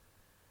посыла.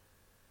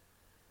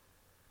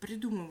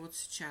 Придумай вот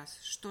сейчас,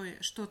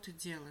 что ты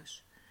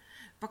делаешь.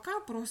 Пока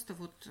просто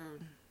вот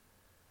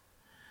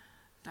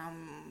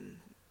там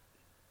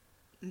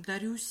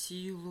дарю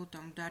силу,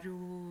 там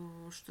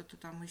дарю что-то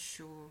там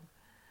еще.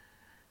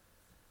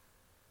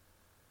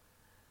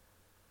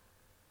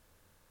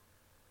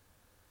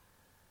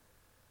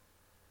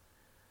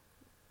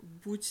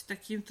 Будь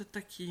таким-то,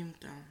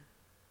 таким-то.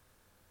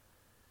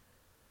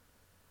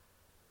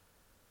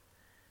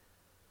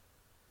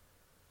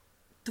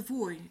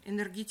 Твой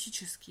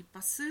энергетический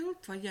посыл,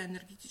 твоя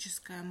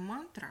энергетическая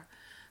мантра,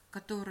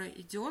 которая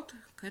идет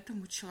к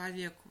этому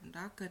человеку,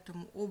 да, к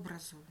этому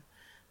образу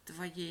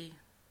твоих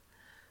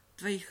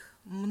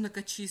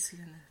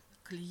многочисленных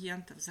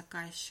клиентов,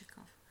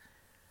 заказчиков.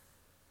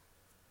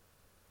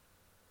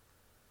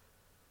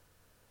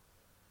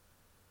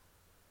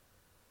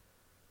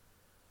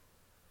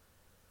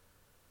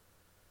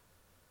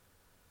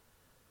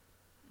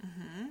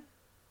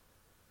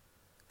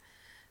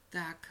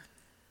 Так.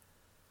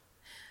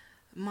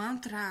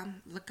 Мантра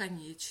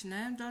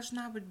лаконичная,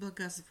 должна быть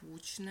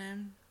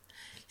благозвучная,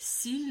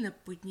 сильно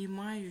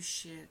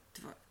поднимающая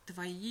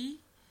твои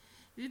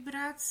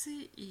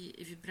вибрации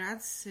и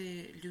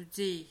вибрации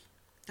людей,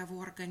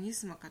 того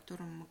организма, о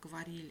котором мы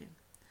говорили.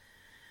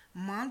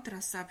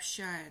 Мантра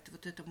сообщает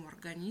вот этому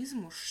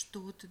организму,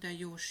 что ты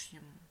даешь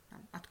ему.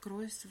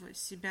 Открой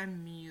себя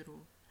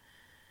миру.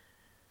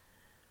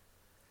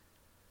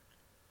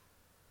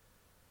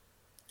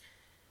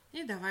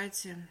 И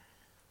давайте,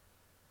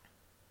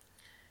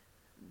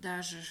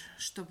 даже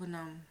чтобы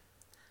нам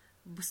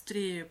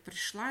быстрее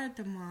пришла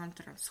эта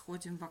мантра,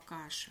 сходим в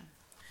Акашу.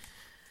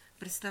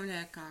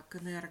 Представляя, как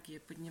энергия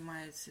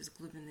поднимается из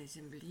глубины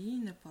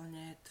Земли,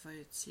 наполняет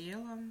твое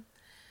тело,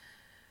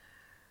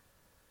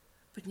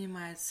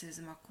 поднимается из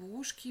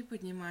макушки,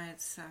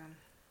 поднимается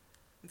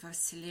во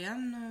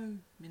Вселенную,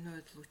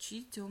 минует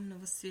лучи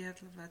темного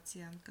светлого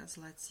оттенка,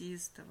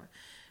 золотистого,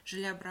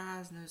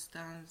 желеобразную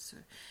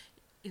станцию,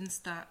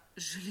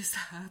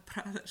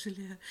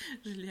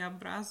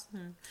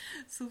 желеобразную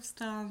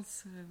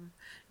субстанцию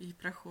и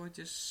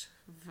проходишь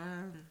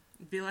в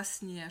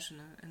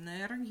белоснежную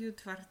энергию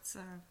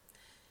Творца.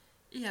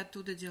 И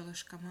оттуда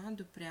делаешь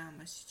команду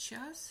прямо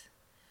сейчас.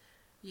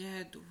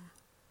 Я иду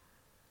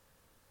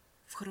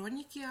в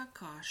хроники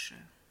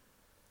Акаши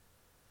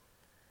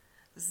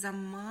за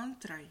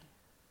мантрой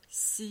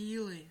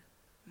силы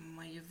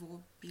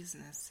моего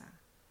бизнеса.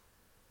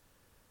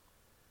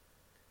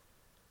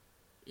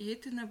 И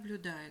ты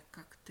наблюдай,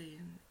 как ты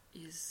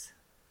из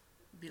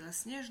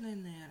белоснежной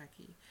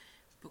энергии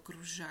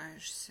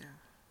погружаешься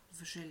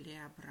в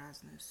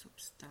желеобразную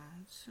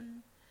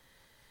субстанцию,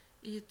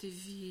 и ты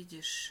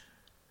видишь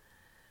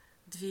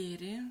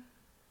двери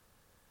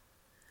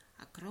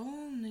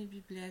огромной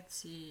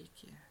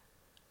библиотеки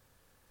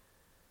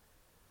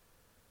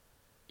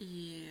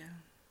и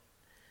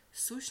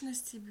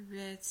сущности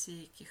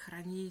библиотеки,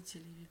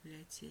 хранители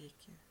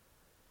библиотеки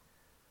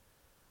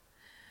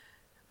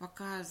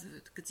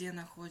показывают, где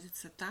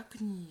находится та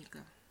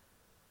книга,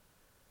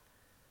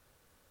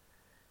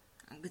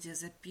 где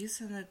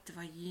записаны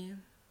твои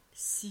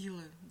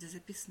силы, где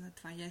записана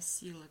твоя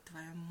сила,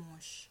 твоя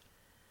мощь,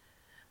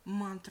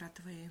 мантра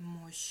твоей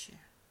мощи,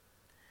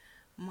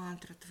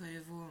 мантра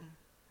твоего,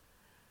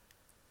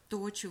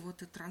 то, чего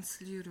ты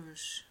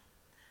транслируешь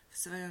в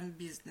своем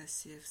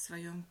бизнесе, в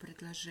своем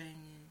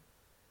предложении.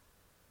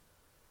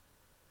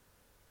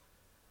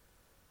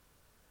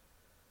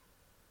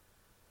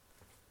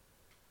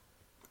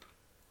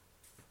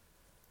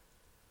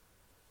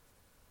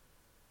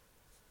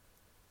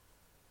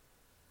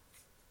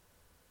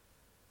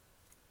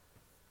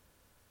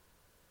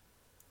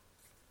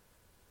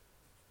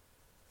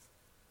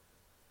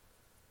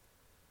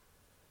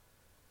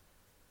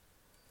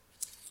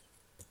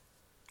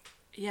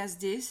 Я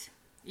здесь.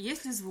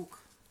 Есть ли звук?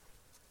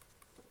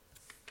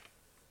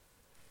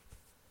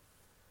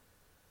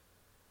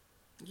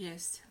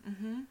 Есть.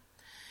 Угу.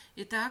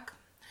 Итак,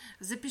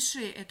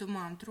 запиши эту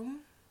мантру.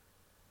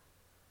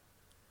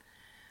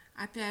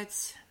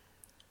 Опять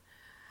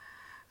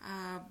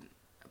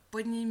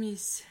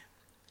поднимись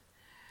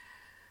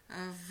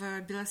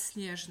в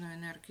белоснежную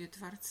энергию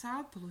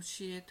Творца,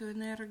 получи эту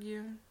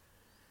энергию.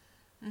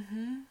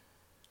 Угу.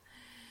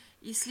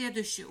 И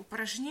следующее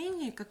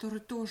упражнение, которое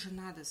тоже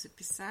надо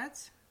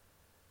записать,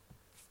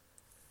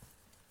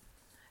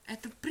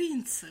 это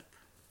принцип,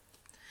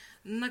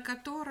 на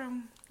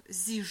котором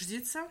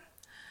зиждется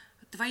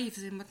твои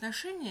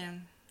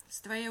взаимоотношения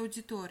с твоей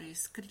аудиторией,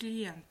 с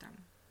клиентом.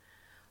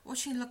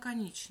 Очень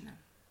лаконично.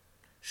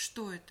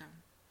 Что это?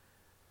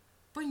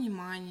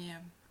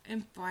 Понимание,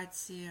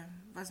 эмпатия,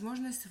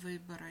 возможность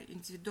выбора,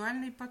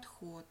 индивидуальный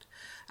подход,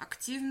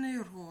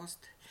 активный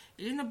рост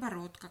или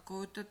наоборот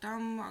какое-то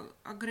там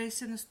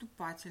агрессия,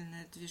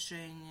 наступательное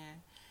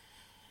движение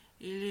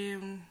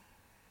или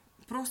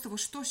просто вот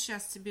что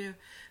сейчас тебе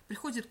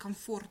приходит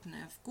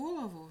комфортное в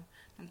голову,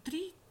 там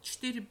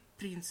 3-4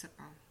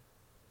 принципа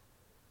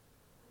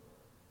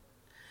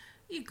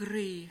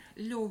игры,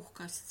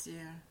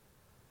 легкости,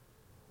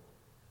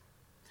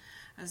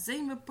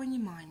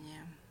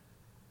 взаимопонимания.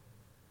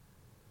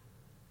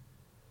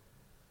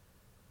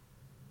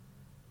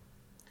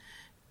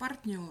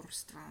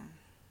 Партнерство.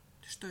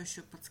 Что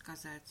еще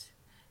подсказать?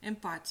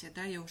 Эмпатия,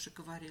 да, я уже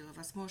говорила,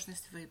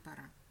 возможность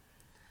выбора.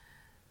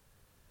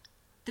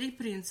 3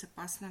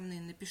 принципа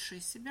основные напиши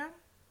себе.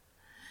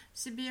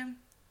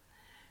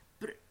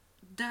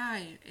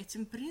 Дай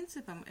этим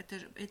принципам,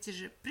 эти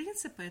же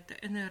принципы, это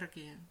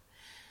энергия.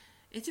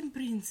 Этим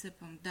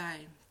принципам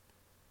дай,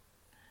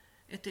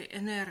 этой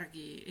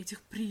энергии,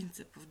 этих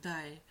принципов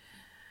дай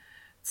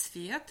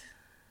цвет,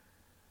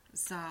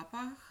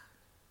 запах,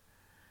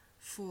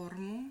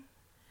 форму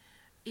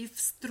и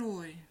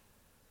встрой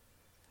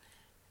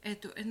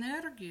эту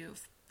энергию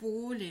в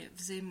поле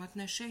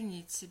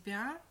взаимоотношений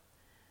тебя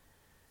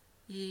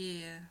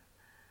и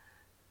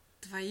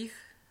твоих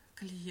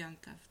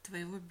клиентов,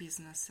 твоего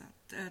бизнеса,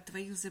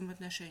 твоих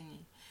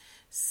взаимоотношений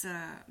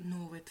с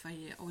новой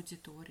твоей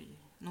аудиторией,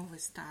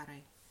 новой,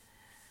 старой.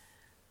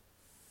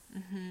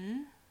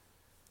 Угу.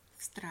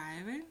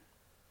 Встраивай.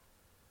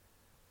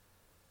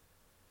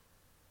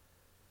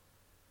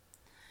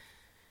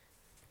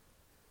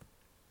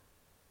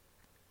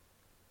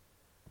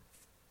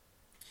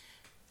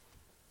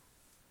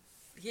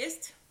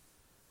 Есть?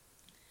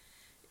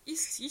 И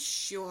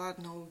еще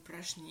одно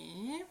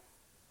упражнение.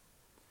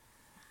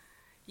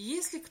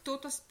 Если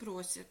кто-то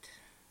спросит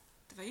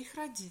твоих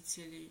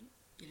родителей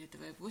или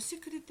твоего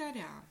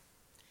секретаря,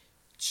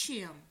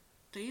 чем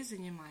ты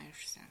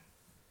занимаешься,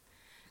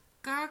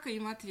 как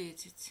им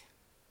ответить?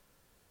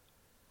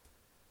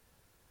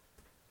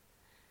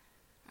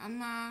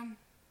 Она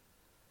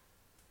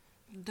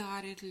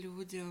дарит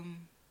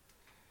людям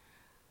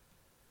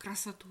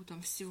красоту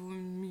там всего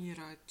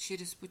мира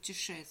через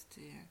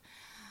путешествие.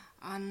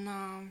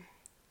 Она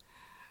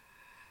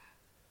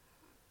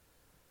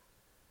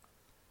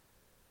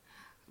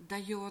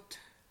дает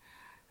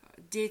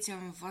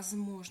детям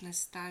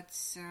возможность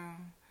стать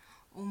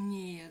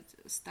умнее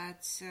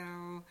стать,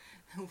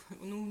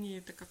 умнее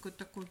это какой-то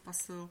такой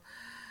посыл,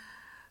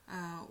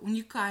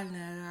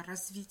 уникальное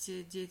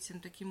развитие детям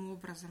таким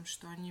образом,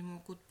 что они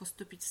могут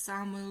поступить в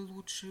самые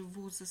лучшие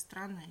вузы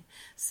страны,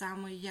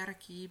 самые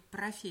яркие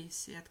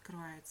профессии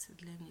открываются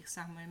для них,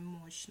 самые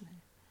мощные,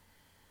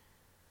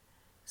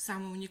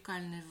 самые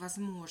уникальные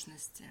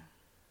возможности,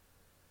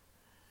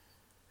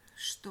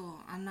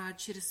 что она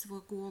через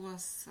свой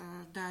голос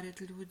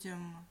дарит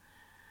людям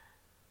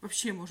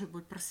вообще, может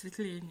быть,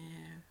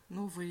 просветление,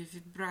 новые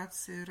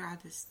вибрации,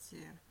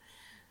 радости.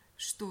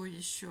 Что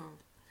еще?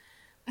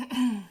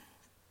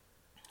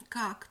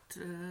 Как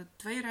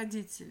твои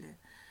родители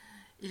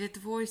или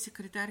твой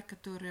секретарь,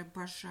 который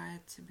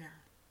обожает тебя,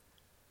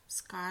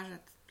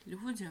 скажет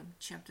людям,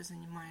 чем ты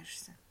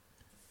занимаешься?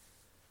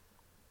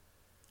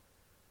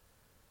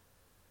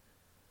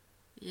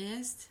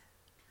 Есть?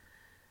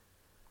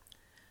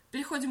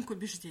 Переходим к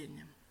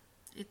убеждениям.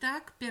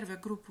 Итак, первая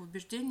группа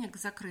убеждений к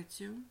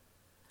закрытию.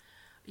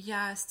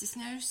 Я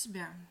стесняюсь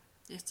себя,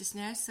 я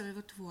стесняюсь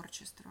своего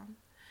творчества,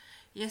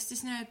 я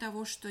стесняюсь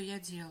того, что я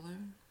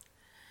делаю.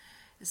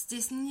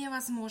 Здесь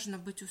невозможно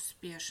быть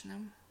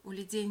успешным, у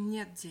людей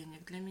нет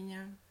денег для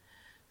меня.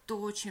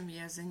 То, чем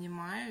я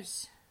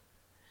занимаюсь,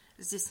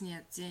 здесь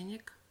нет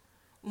денег,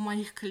 у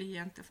моих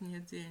клиентов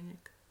нет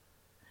денег.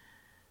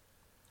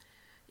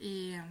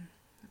 И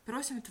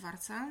просим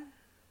Творца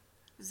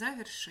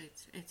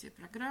завершить эти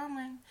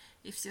программы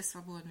и все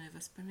свободные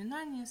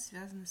воспоминания,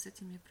 связанные с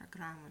этими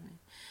программами.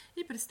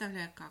 И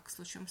представляя, как с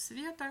лучом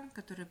света,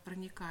 который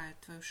проникает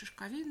в твою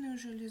шишковидную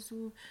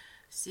железу,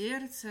 в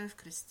сердце, в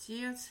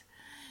крестец,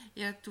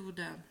 и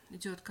оттуда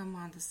идет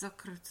команда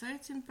закрыться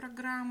этим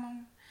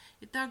программам.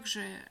 И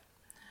также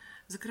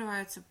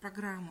закрывается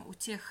программа у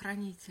тех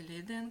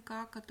хранителей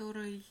ДНК,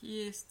 которые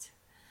есть,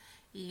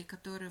 и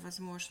которые,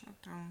 возможно,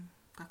 там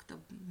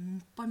как-то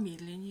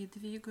помедленнее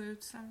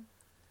двигаются.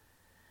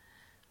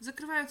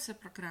 Закрываются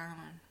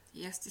программы.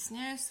 Я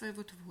стесняюсь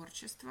своего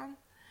творчества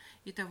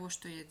и того,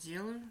 что я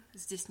делаю.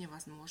 Здесь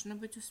невозможно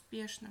быть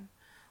успешным.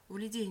 У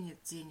людей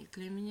нет денег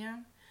для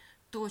меня.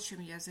 То,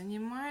 чем я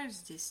занимаюсь,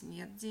 здесь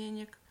нет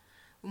денег.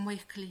 У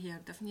моих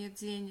клиентов нет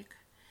денег.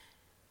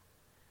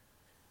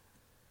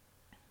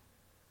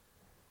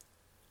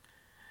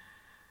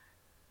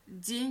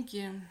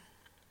 Деньги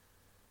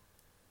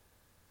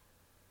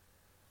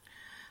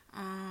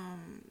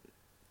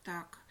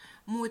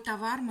мой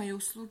товар, мои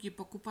услуги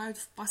покупают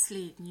в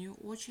последнюю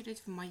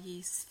очередь, в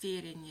моей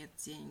сфере нет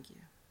деньги.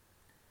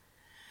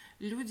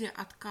 Люди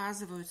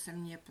отказываются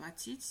мне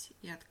платить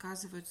и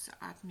отказываются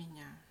от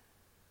меня.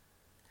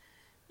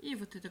 И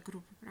вот эта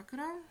группа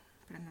программ,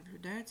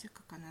 пронаблюдайте,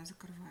 как она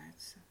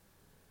закрывается.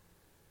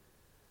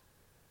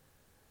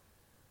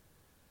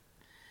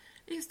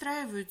 И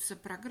встраиваются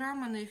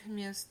программы на их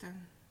место.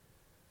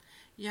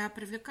 Я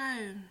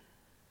привлекаю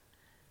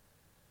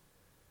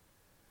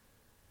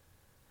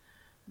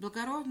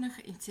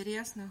благородных,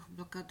 интересных,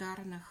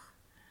 благодарных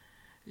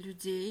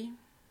людей,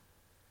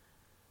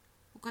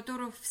 у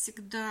которых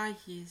всегда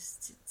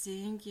есть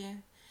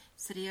деньги,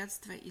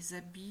 средства,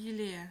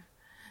 изобилие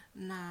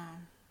на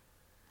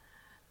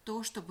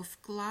то, чтобы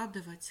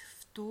вкладывать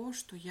в то,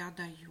 что я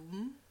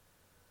даю,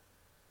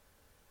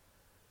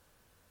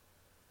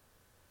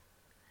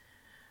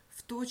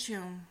 в то,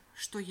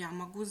 что я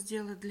могу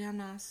сделать для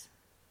нас,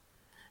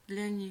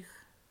 для них.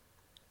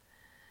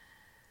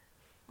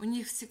 У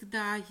них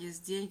всегда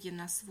есть деньги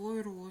на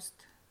свой рост,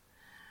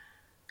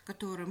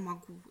 который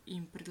могу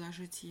им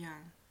предложить я,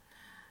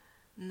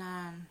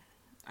 на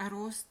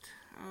рост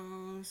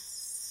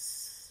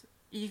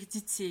их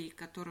детей,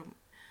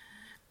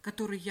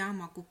 который я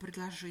могу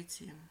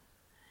предложить им.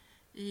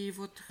 И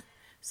вот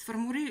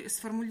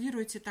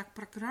сформулируйте так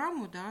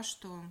программу, да,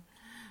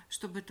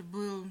 чтобы это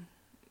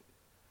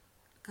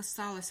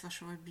касалось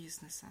вашего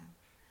бизнеса.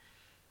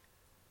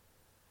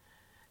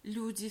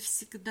 Люди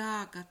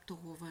всегда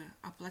готовы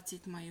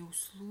оплатить мои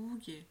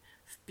услуги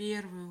в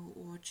первую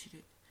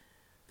очередь,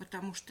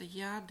 потому что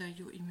я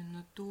даю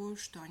именно то,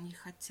 что они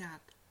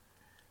хотят.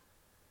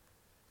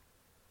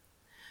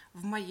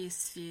 В моей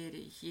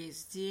сфере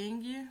есть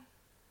деньги.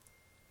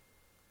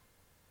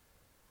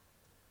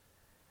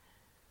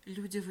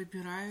 Люди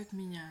выбирают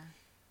меня.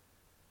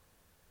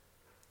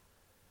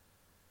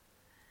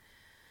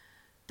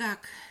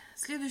 Так,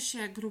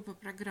 следующая группа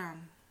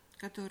программ,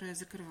 которая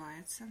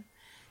закрывается.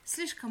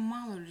 Слишком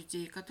мало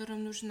людей,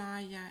 которым нужна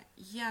я.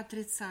 Я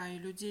отрицаю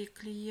людей,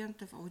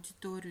 клиентов,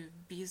 аудиторию,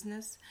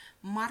 бизнес,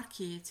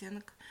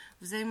 маркетинг,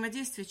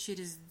 взаимодействие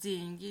через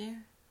деньги,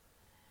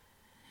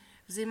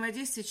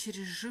 взаимодействие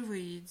через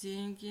живые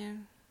деньги,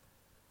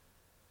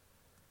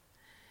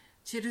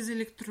 через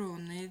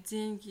электронные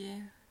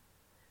деньги.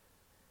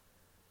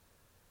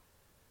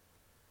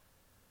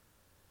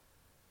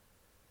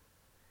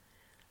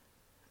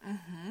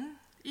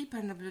 И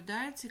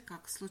пронаблюдайте,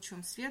 как с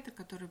лучом света,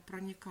 который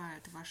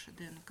проникает в ваши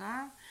ДНК,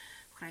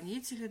 в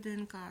хранители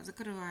ДНК,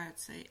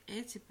 закрываются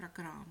эти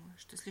программы,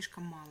 что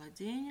слишком мало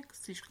денег,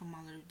 слишком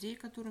мало людей,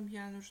 которым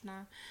я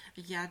нужна.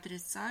 Я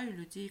отрицаю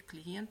людей,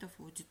 клиентов,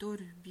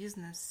 аудиторию,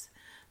 бизнес,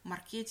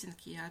 маркетинг,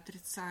 я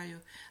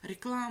отрицаю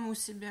рекламу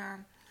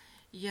себя,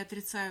 я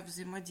отрицаю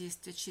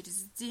взаимодействие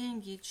через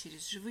деньги,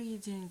 через живые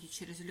деньги,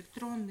 через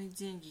электронные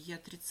деньги. Я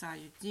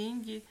отрицаю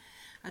деньги,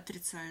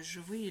 отрицаю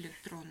живые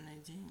электронные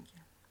деньги.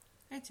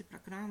 Эти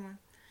программы,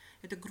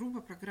 эта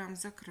группа программ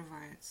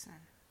закрывается.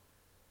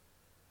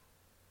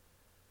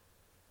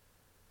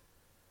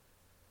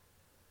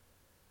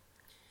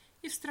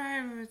 И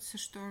встраивается,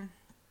 что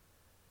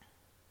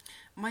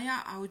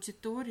моя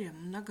аудитория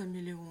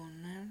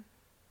многомиллионная.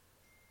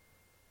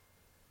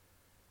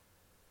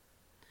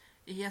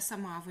 И я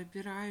сама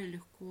выбираю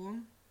легко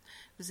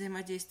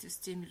взаимодействие с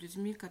теми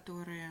людьми,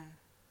 которые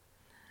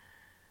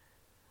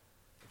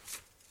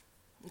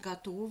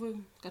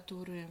готовы,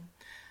 которые...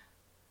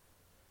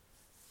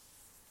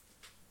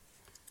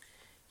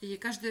 И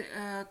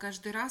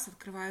каждый раз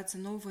открываются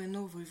новые и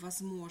новые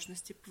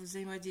возможности по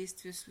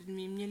взаимодействию с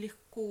людьми. Мне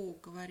легко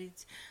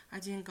говорить о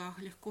деньгах,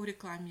 легко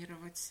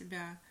рекламировать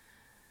себя,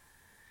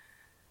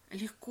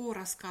 легко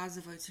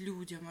рассказывать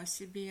людям о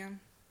себе,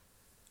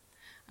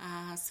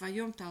 о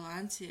своем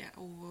таланте,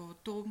 о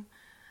том,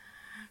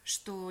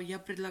 что я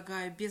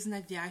предлагаю без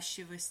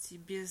навязчивости,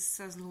 без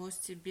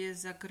злости,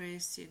 без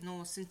агрессии,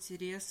 но с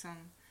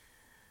интересом,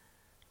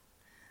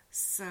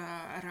 с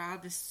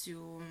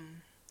радостью,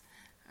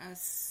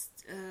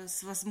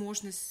 с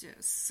возможностью,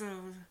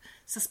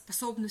 со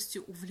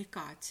способностью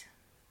увлекать.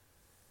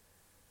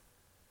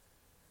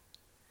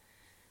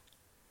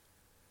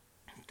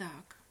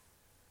 Так.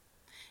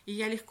 И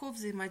я легко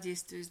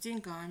взаимодействую с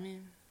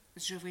деньгами,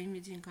 с живыми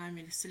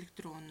деньгами или с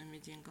электронными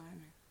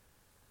деньгами.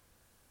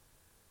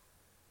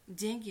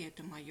 Деньги –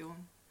 это мое.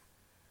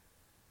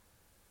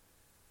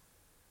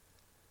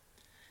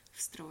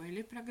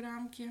 Встроили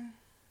программки.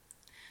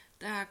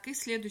 Так, и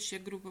следующая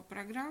группа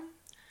программ.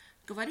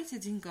 Говорить о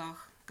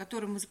деньгах,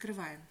 которые мы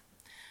закрываем.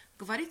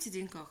 Говорить о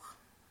деньгах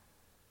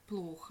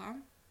плохо,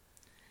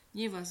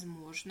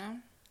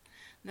 невозможно.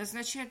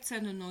 Назначать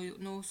цену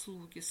на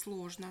услуги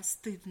сложно,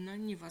 стыдно,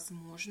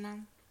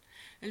 невозможно.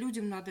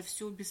 Людям надо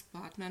все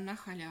бесплатно, на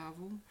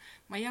халяву.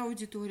 Моя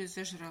аудитория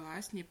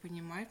зажралась, не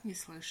понимает, не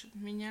слышит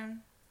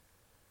меня.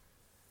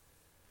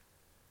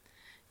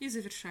 И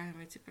завершаем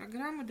эти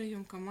программы,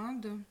 даем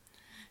команду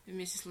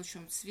вместе с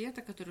лучом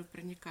света, который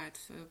проникает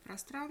в свое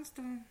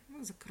пространство,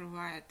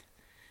 закрывает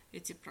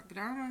эти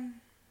программы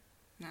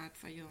на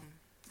твоем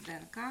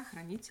ДНК,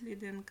 хранителей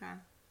ДНК.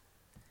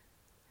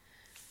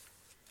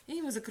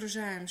 И мы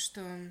загружаем,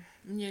 что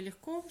мне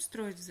легко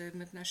строить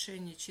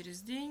взаимоотношения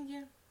через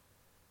деньги,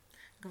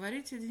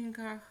 говорить о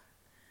деньгах.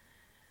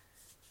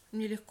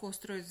 Мне легко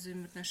строить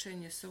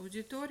взаимоотношения с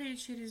аудиторией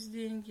через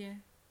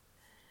деньги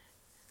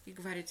и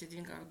говорить о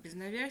деньгах без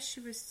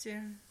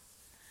навязчивости,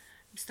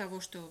 без того,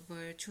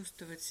 чтобы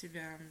чувствовать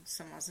себя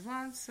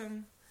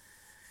самозванцем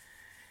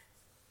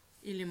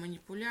или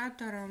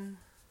манипулятором.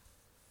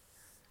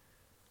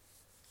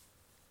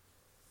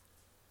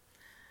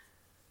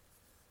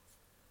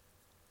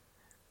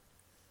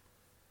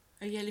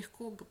 Я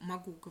легко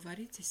могу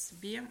говорить о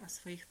себе, о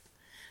своих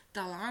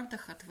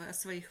талантах, о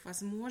своих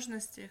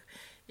возможностях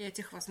и о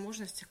тех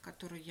возможностях,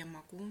 которые я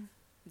могу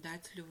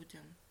дать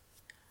людям.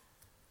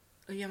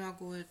 Я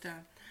могу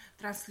это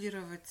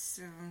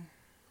транслировать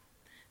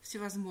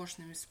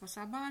всевозможными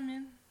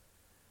способами,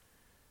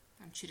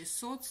 через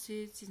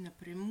соцсети,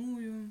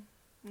 напрямую,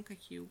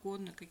 какие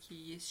угодно,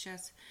 какие есть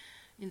сейчас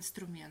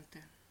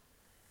инструменты.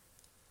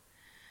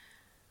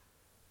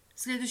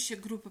 Следующая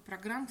группа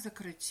программ к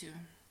закрытию.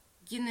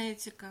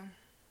 Генетика.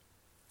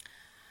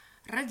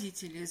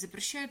 Родители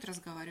запрещают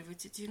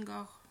разговаривать о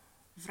деньгах.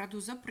 В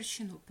роду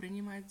запрещено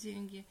принимать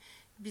деньги.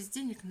 Без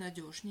денег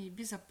надежнее,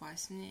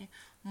 безопаснее.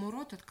 Мой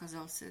род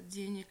отказался от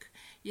денег.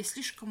 Я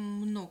слишком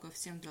много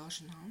всем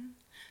должна.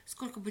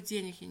 Сколько бы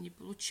денег я ни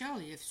получала,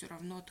 я все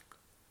равно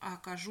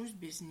окажусь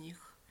без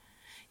них.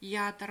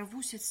 Я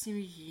оторвусь от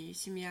семьи,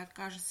 семья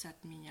откажется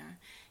от меня,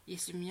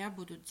 если у меня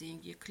будут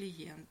деньги,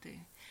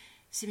 клиенты.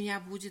 Семья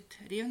будет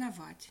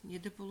ревновать,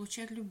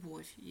 недополучать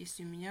любовь,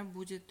 если у меня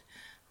будут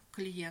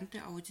клиенты,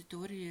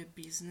 аудитория,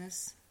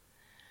 бизнес,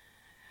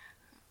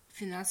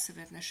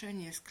 финансовые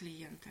отношения с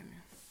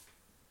клиентами.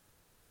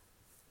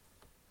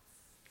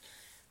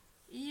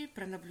 И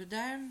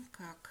пронаблюдаем,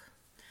 как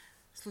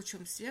с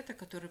лучом света,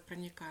 который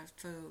проникает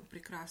в твое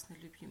прекрасное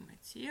любимое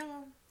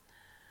тело,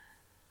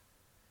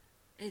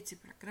 эти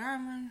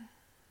программы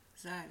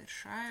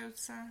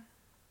завершаются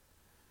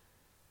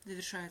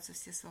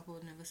все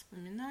свободные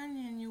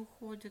воспоминания, они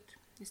уходят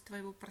из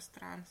твоего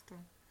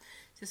пространства,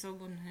 все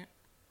свободные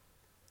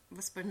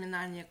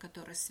воспоминания,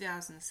 которые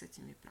связаны с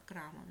этими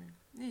программами.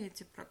 И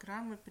эти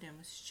программы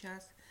прямо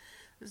сейчас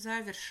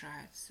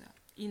завершаются.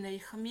 И на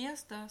их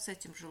место с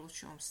этим же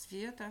лучом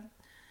света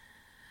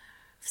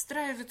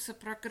встраиваются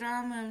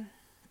программы.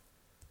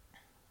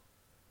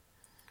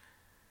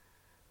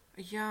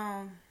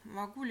 Я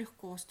могу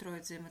легко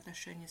строить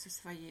взаимоотношения со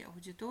своей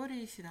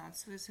аудиторией,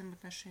 финансовые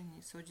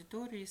взаимоотношения с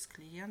аудиторией, с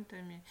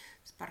клиентами,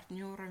 с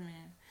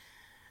партнерами,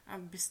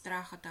 без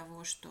страха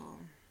того, что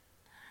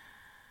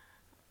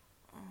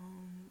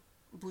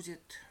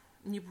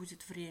не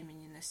будет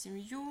времени на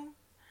семью,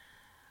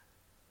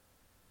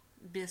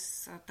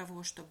 без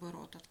того, чтобы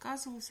род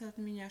отказывался от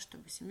меня,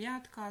 чтобы семья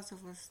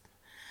отказывалась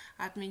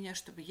от меня,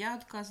 чтобы я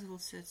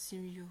отказывался от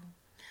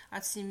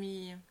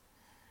семьи.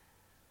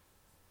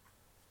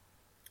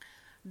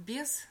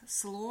 Без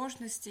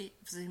сложностей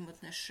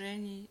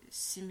взаимоотношений с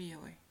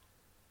семьей.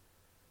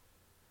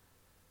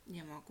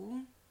 Я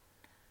могу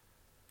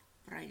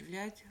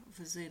проявлять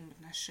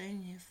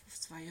взаимоотношения в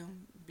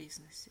своем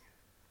бизнесе.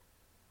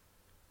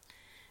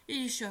 И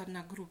еще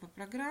одна группа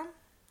программ.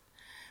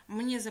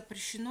 Мне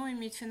запрещено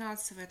иметь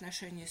финансовые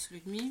отношения с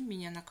людьми.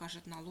 Меня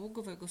накажет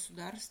налоговое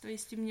государство,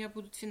 если у меня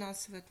будут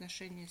финансовые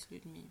отношения с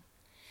людьми.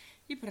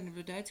 И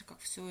пронаблюдайте, как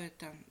все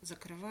это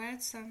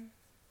закрывается.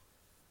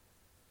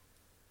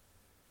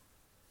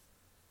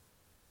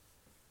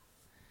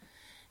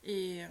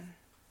 И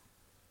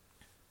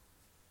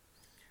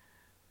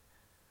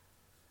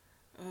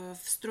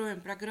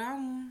встроим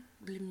программу.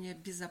 Для меня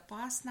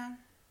безопасно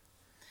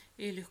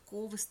и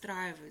легко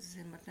выстраивать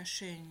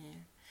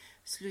взаимоотношения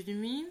с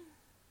людьми,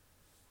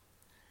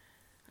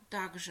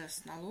 также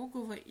с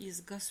налоговой и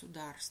с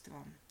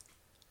государством.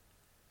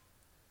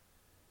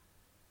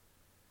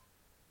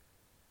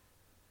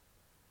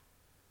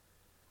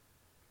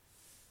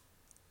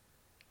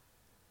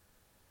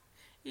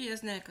 И я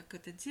знаю, как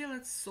это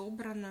делать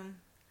собрано,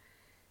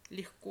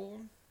 легко,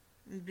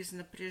 без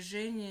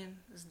напряжения,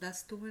 с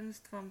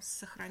достоинством, с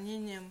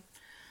сохранением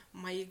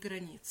моих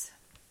границ.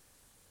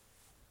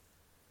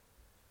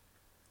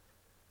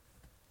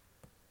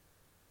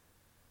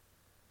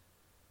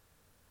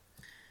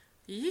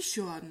 И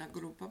еще одна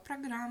группа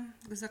программ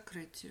к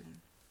закрытию.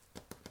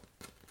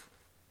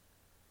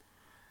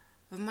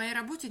 В моей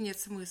работе нет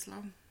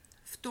смысла.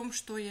 В том,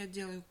 что я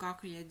делаю,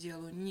 как я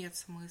делаю, нет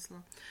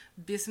смысла.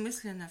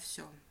 Бессмысленно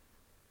все.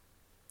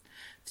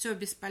 Все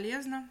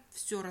бесполезно,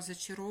 все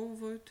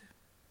разочаровывают.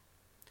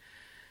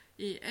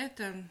 И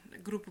эта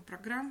группа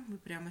программ мы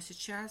прямо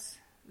сейчас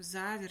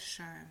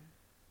завершаем.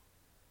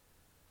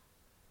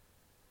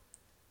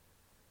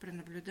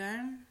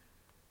 Пронаблюдаем,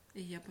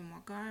 и я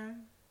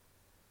помогаю.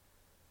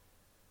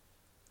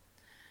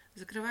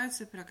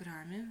 Закрываются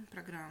программы.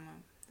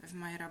 В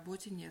моей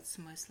работе нет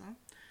смысла.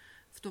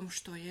 В том,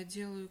 что я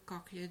делаю,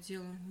 как я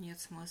делаю, нет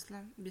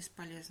смысла.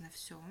 Бесполезно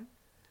все.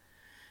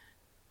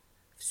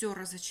 Все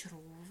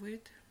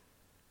разочаровывает.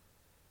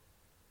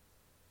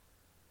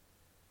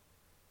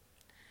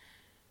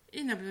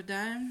 И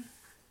наблюдаем.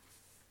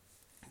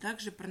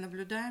 Также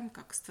пронаблюдаем,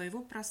 как с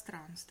твоего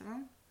пространства.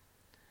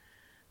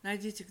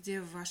 Найдите, где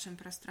в вашем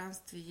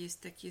пространстве есть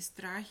такие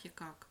страхи,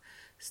 как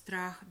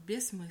страх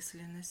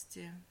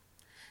бессмысленности,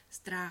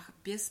 страх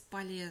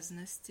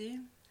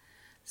бесполезности,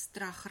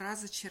 страх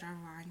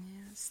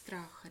разочарования,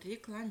 страх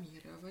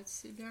рекламировать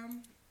себя,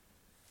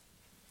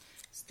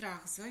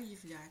 страх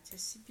заявлять о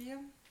себе,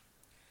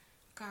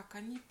 как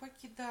они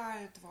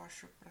покидают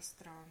ваше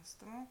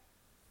пространство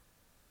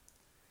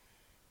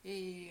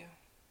и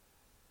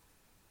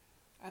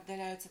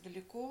отдаляются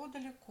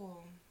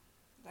далеко-далеко,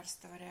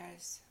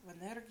 растворяясь в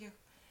энергиях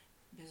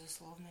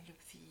безусловной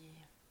любви.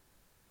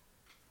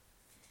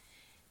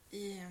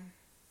 И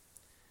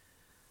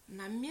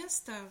на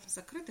место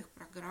закрытых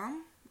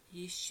программ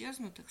и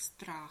исчезнутых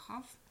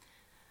страхов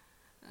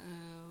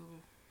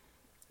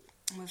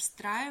мы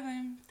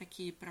встраиваем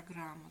такие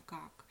программы,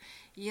 как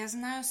 «Я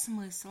знаю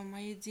смысл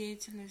моей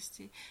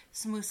деятельности,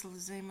 смысл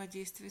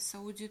взаимодействия с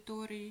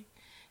аудиторией,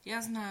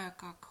 я знаю,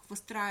 как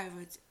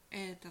выстраивать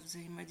это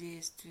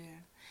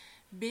взаимодействие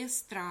без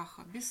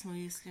страха,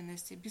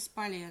 бессмысленности,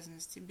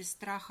 бесполезности, без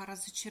страха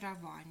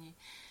разочарований,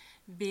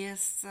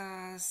 без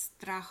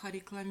страха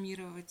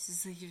рекламировать,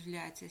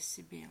 заявлять о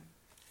себе».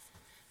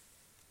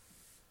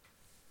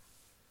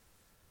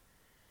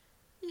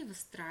 И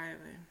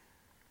выстраиваем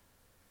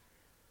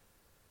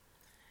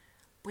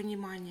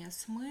понимание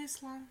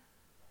смысла,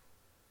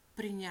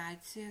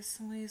 принятие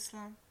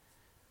смысла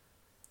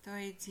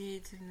твоей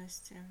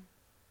деятельности,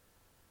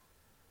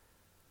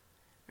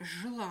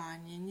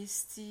 желание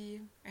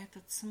нести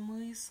этот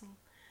смысл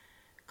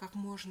как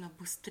можно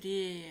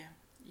быстрее,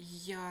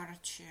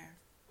 ярче,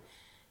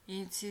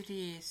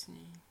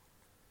 интересней.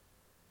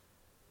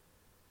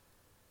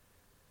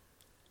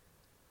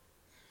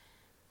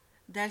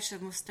 Дальше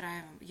мы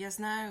встраиваем. Я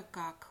знаю,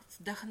 как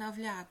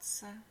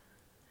вдохновляться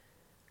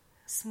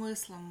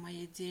смыслом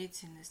моей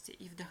деятельности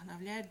и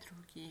вдохновлять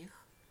других.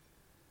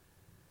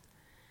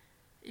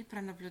 И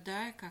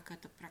пронаблюдай, как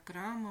эта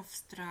программа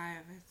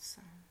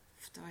встраивается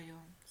в твое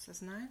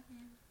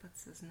сознание,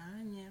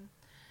 подсознание,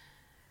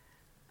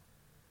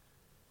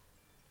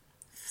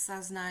 в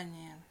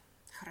сознание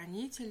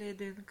хранителя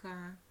ДНК,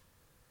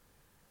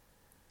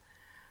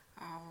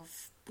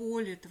 в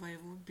поле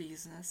твоего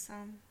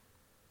бизнеса.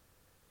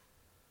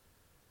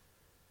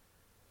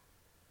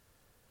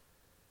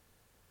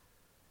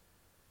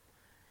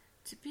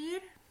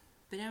 Теперь,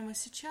 прямо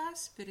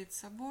сейчас, перед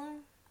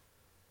собой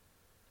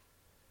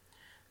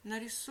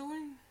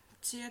нарисуй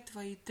те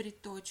твои 3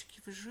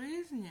 точки в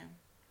жизни,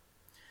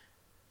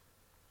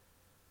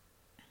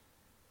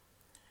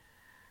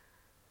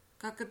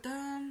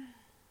 когда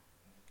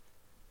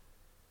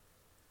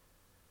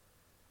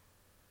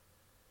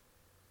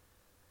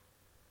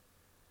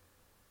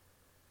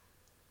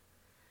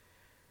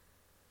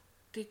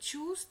ты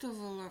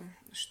чувствовала,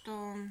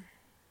 что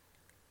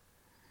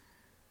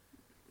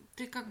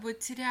ты как бы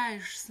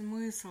теряешь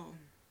смысл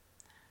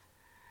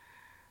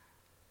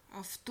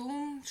в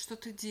том, что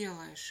ты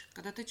делаешь,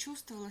 когда ты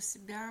чувствовала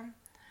себя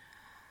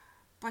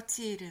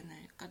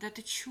потерянной, когда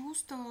ты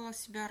чувствовала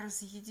себя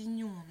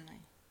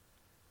разъединенной.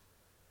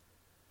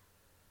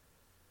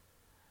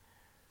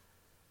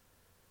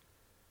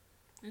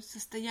 В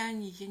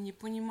состоянии я не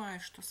понимаю,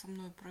 что со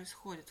мной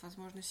происходит.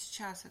 Возможно,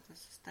 сейчас это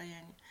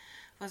состояние.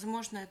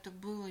 Возможно, это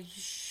было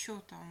еще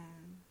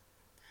там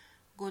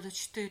года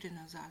 4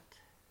 назад.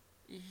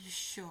 И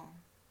еще.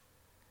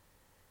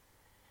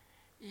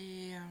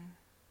 И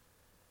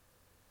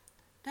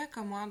дай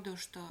команду,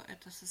 что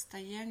это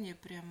состояние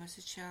прямо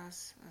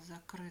сейчас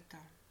закрыто.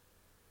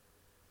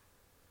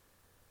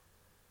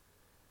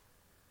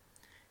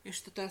 И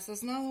что ты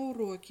осознала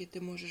уроки, и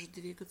ты можешь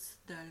двигаться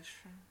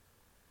дальше.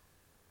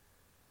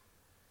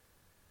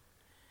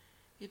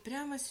 И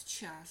прямо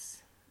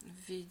сейчас в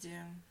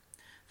виде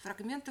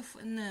фрагментов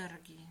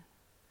энергии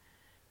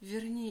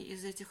верни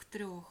из этих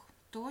 3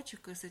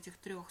 точек, из этих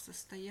 3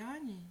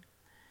 состояний,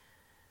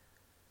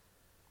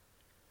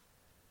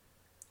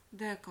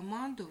 дай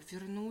команду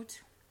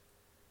вернуть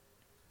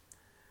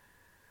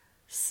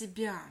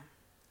себя,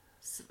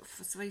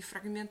 свои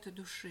фрагменты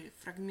души,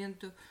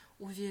 фрагменты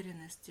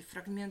уверенности,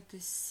 фрагменты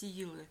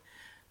силы,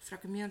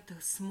 фрагменты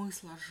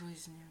смысла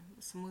жизни,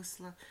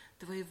 смысла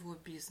твоего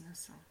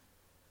бизнеса.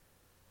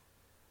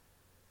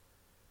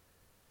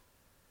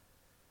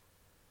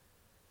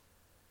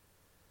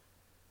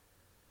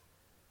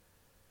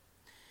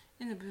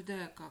 И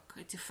наблюдая, как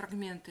эти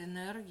фрагменты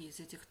энергии из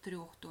этих 3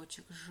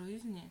 точек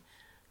жизни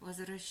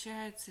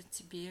возвращаются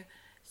тебе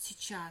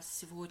сейчас,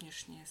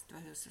 сегодняшнее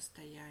твое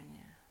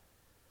состояние.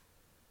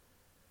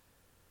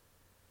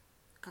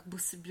 Как бы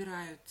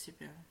собирают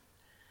тебя,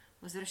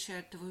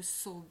 возвращают твою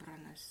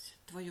собранность,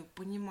 твое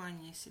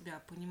понимание себя,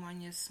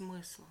 понимание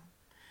смысла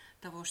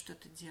того, что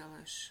ты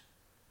делаешь.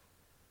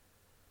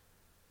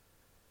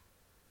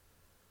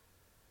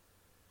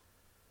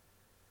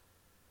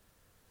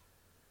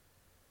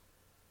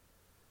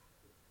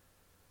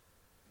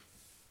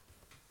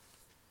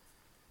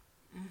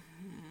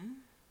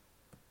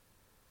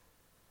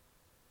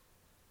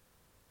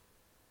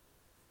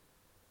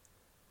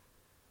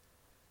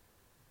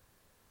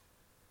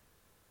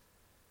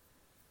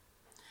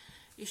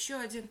 Еще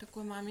один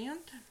такой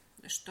момент,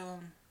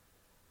 что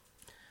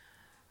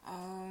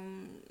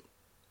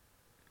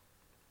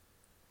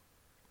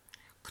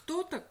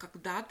кто-то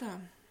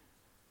когда-то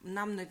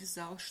нам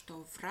навязал,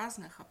 что в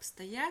разных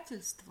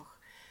обстоятельствах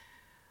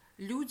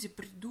люди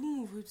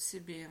придумывают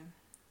себе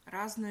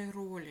разные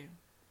роли.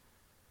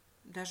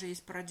 Даже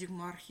есть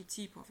парадигма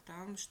архетипов,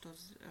 да, что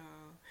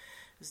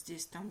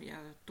здесь там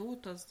я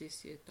то-то,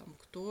 здесь я там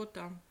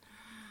кто-то.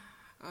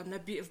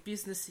 В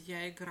бизнесе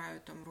я играю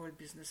там роль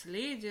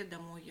бизнес-леди,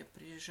 домой я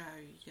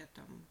приезжаю, я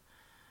там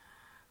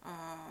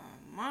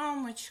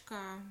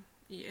мамочка,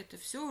 и это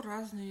все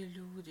разные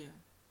люди.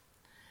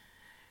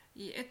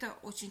 И это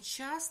очень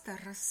часто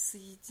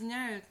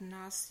рассоединяет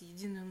нас с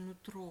единым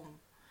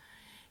нутром.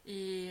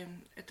 И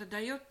это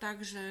дает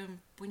также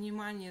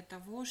понимание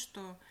того,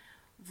 что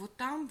вот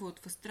там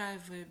вот,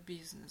 выстраивая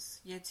бизнес,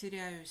 я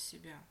теряю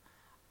себя.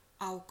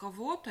 А у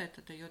кого-то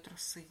это дает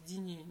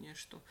рассоединение,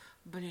 что,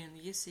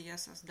 если я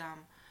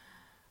создам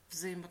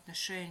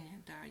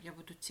взаимоотношения, да, я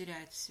буду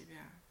терять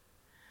себя.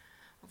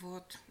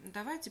 Вот,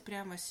 давайте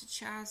прямо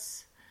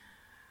сейчас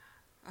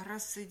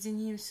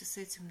рассоединимся с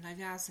этим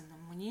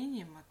навязанным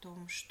мнением о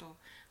том, что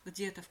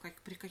где-то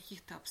при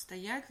каких-то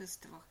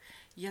обстоятельствах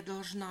я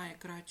должна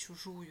играть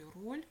чужую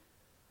роль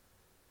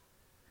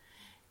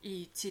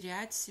и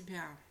терять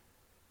себя.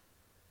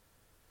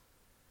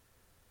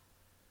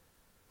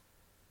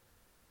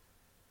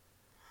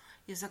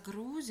 И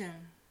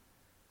загрузим,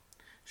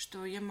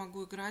 что я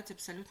могу играть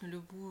абсолютно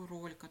любую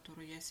роль,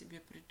 которую я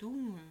себе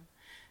придумаю,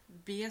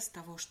 без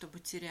того, чтобы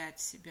терять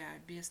себя,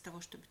 без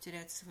того, чтобы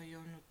терять свое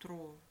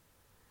нутро.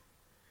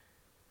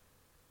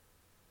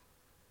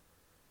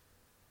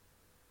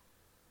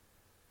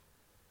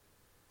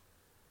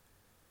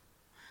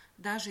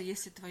 Даже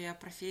если твоя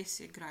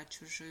профессия играть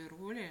чужие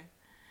роли,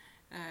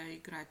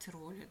 играть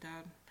роли,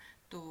 да,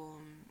 то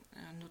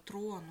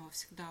нутро, оно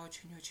всегда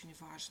очень-очень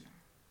важно.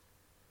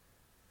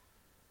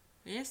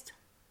 Есть?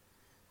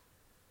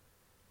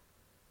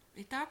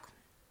 Итак,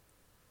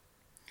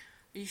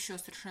 еще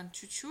совершенно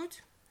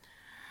чуть-чуть.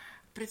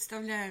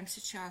 Представляем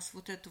сейчас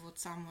вот эту вот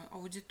самую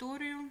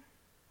аудиторию,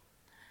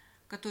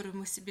 которую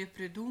мы себе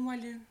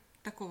придумали,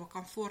 такого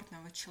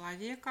комфортного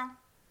человека.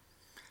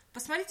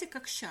 Посмотрите,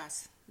 как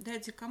сейчас.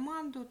 Дайте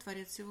команду,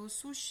 Творец Всего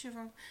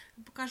Сущего.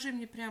 Покажи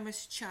мне прямо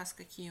сейчас,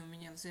 какие у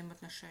меня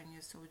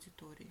взаимоотношения с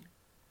аудиторией.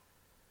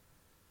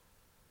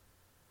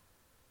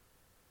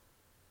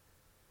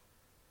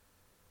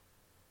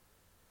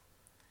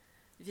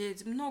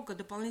 Ведь много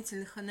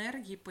дополнительных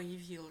энергий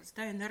появилось,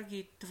 да,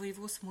 энергии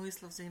твоего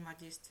смысла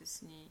взаимодействия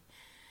с ней,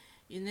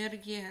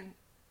 энергия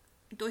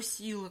той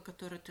силы,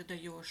 которую ты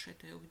даешь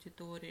этой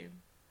аудитории.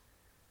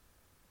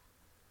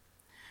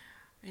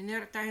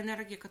 Та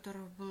энергия,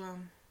 которая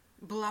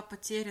была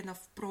потеряна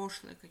в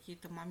прошлые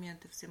какие-то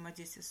моменты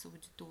взаимодействия с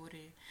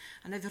аудиторией,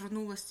 она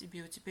вернулась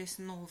тебе, у тебя есть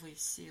новые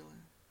силы.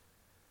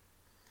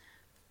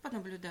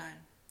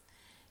 Понаблюдаем.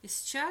 И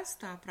сейчас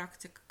та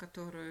практика,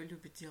 которую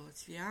любит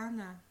делать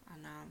Виана,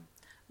 она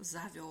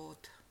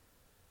зовет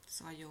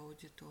свою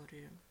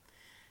аудиторию.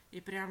 И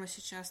прямо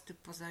сейчас ты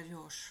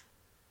позовешь.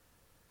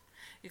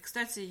 И,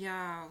 кстати,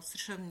 я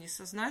совершенно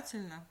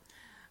несознательно,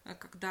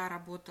 когда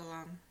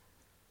работала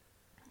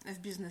в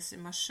бизнесе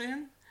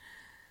машин,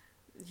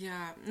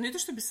 не то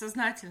что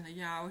бессознательно,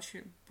 я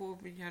очень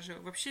помню, я же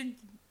вообще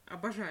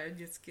обожаю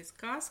детские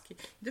сказки,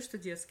 не то что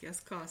детские, а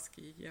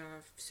сказки,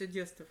 я все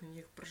детство в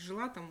них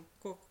прожила, там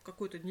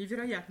какой-то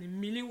невероятный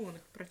миллион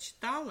их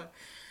прочитала,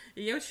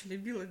 и я очень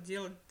любила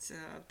делать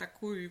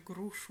такую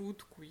игру,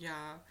 шутку,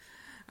 я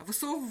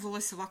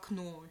высовывалась в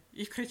окно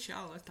и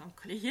кричала там: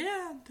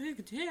 клиенты,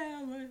 где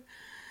вы?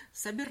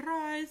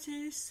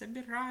 Собирайтесь,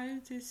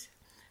 собирайтесь.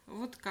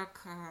 Вот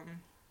как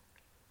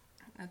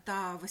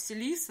та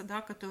Василиса,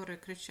 да, которая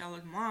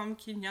кричала: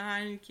 мамки,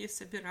 няньки,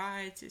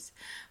 собирайтесь.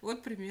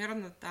 Вот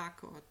примерно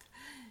так вот.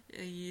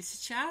 И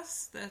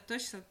сейчас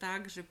точно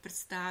так же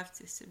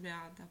представьте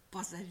себя, да,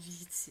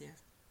 позовите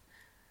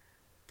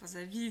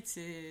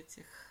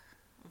этих,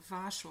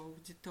 вашу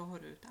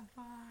аудиторию,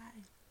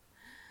 давай.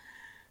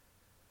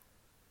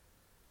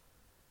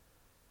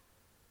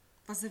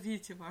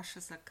 Позовите ваши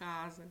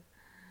заказы.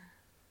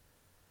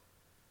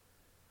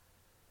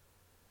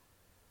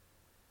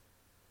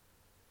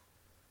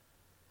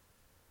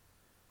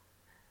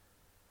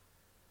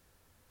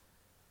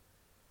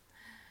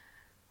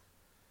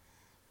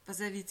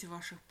 Позовите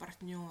ваших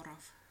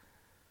партнеров.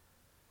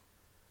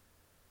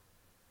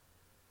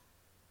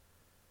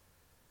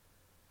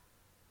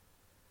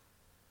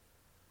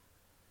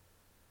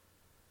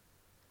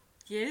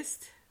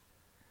 Есть?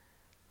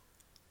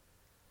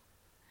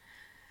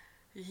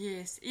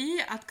 Есть. И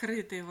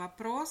открытый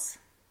вопрос,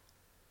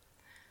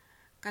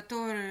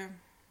 который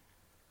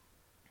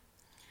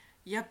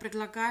я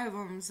предлагаю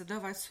вам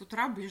задавать с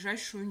утра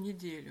ближайшую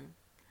неделю.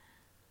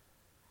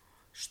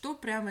 Что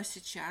прямо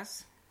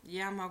сейчас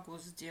я могу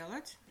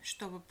сделать,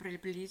 чтобы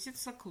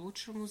приблизиться к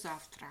лучшему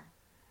завтра?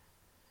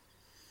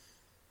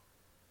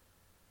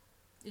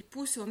 И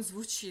пусть он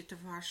звучит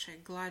в вашей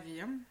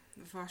голове,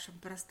 в вашем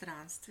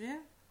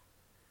пространстве.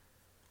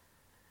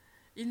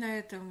 И на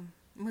этом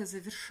мы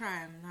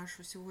завершаем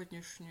нашу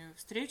сегодняшнюю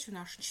встречу,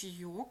 наш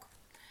чаек.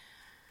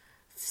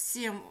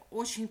 Всем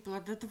очень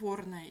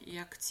плодотворной и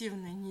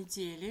активной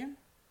недели.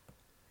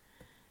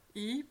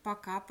 И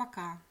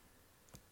пока-пока.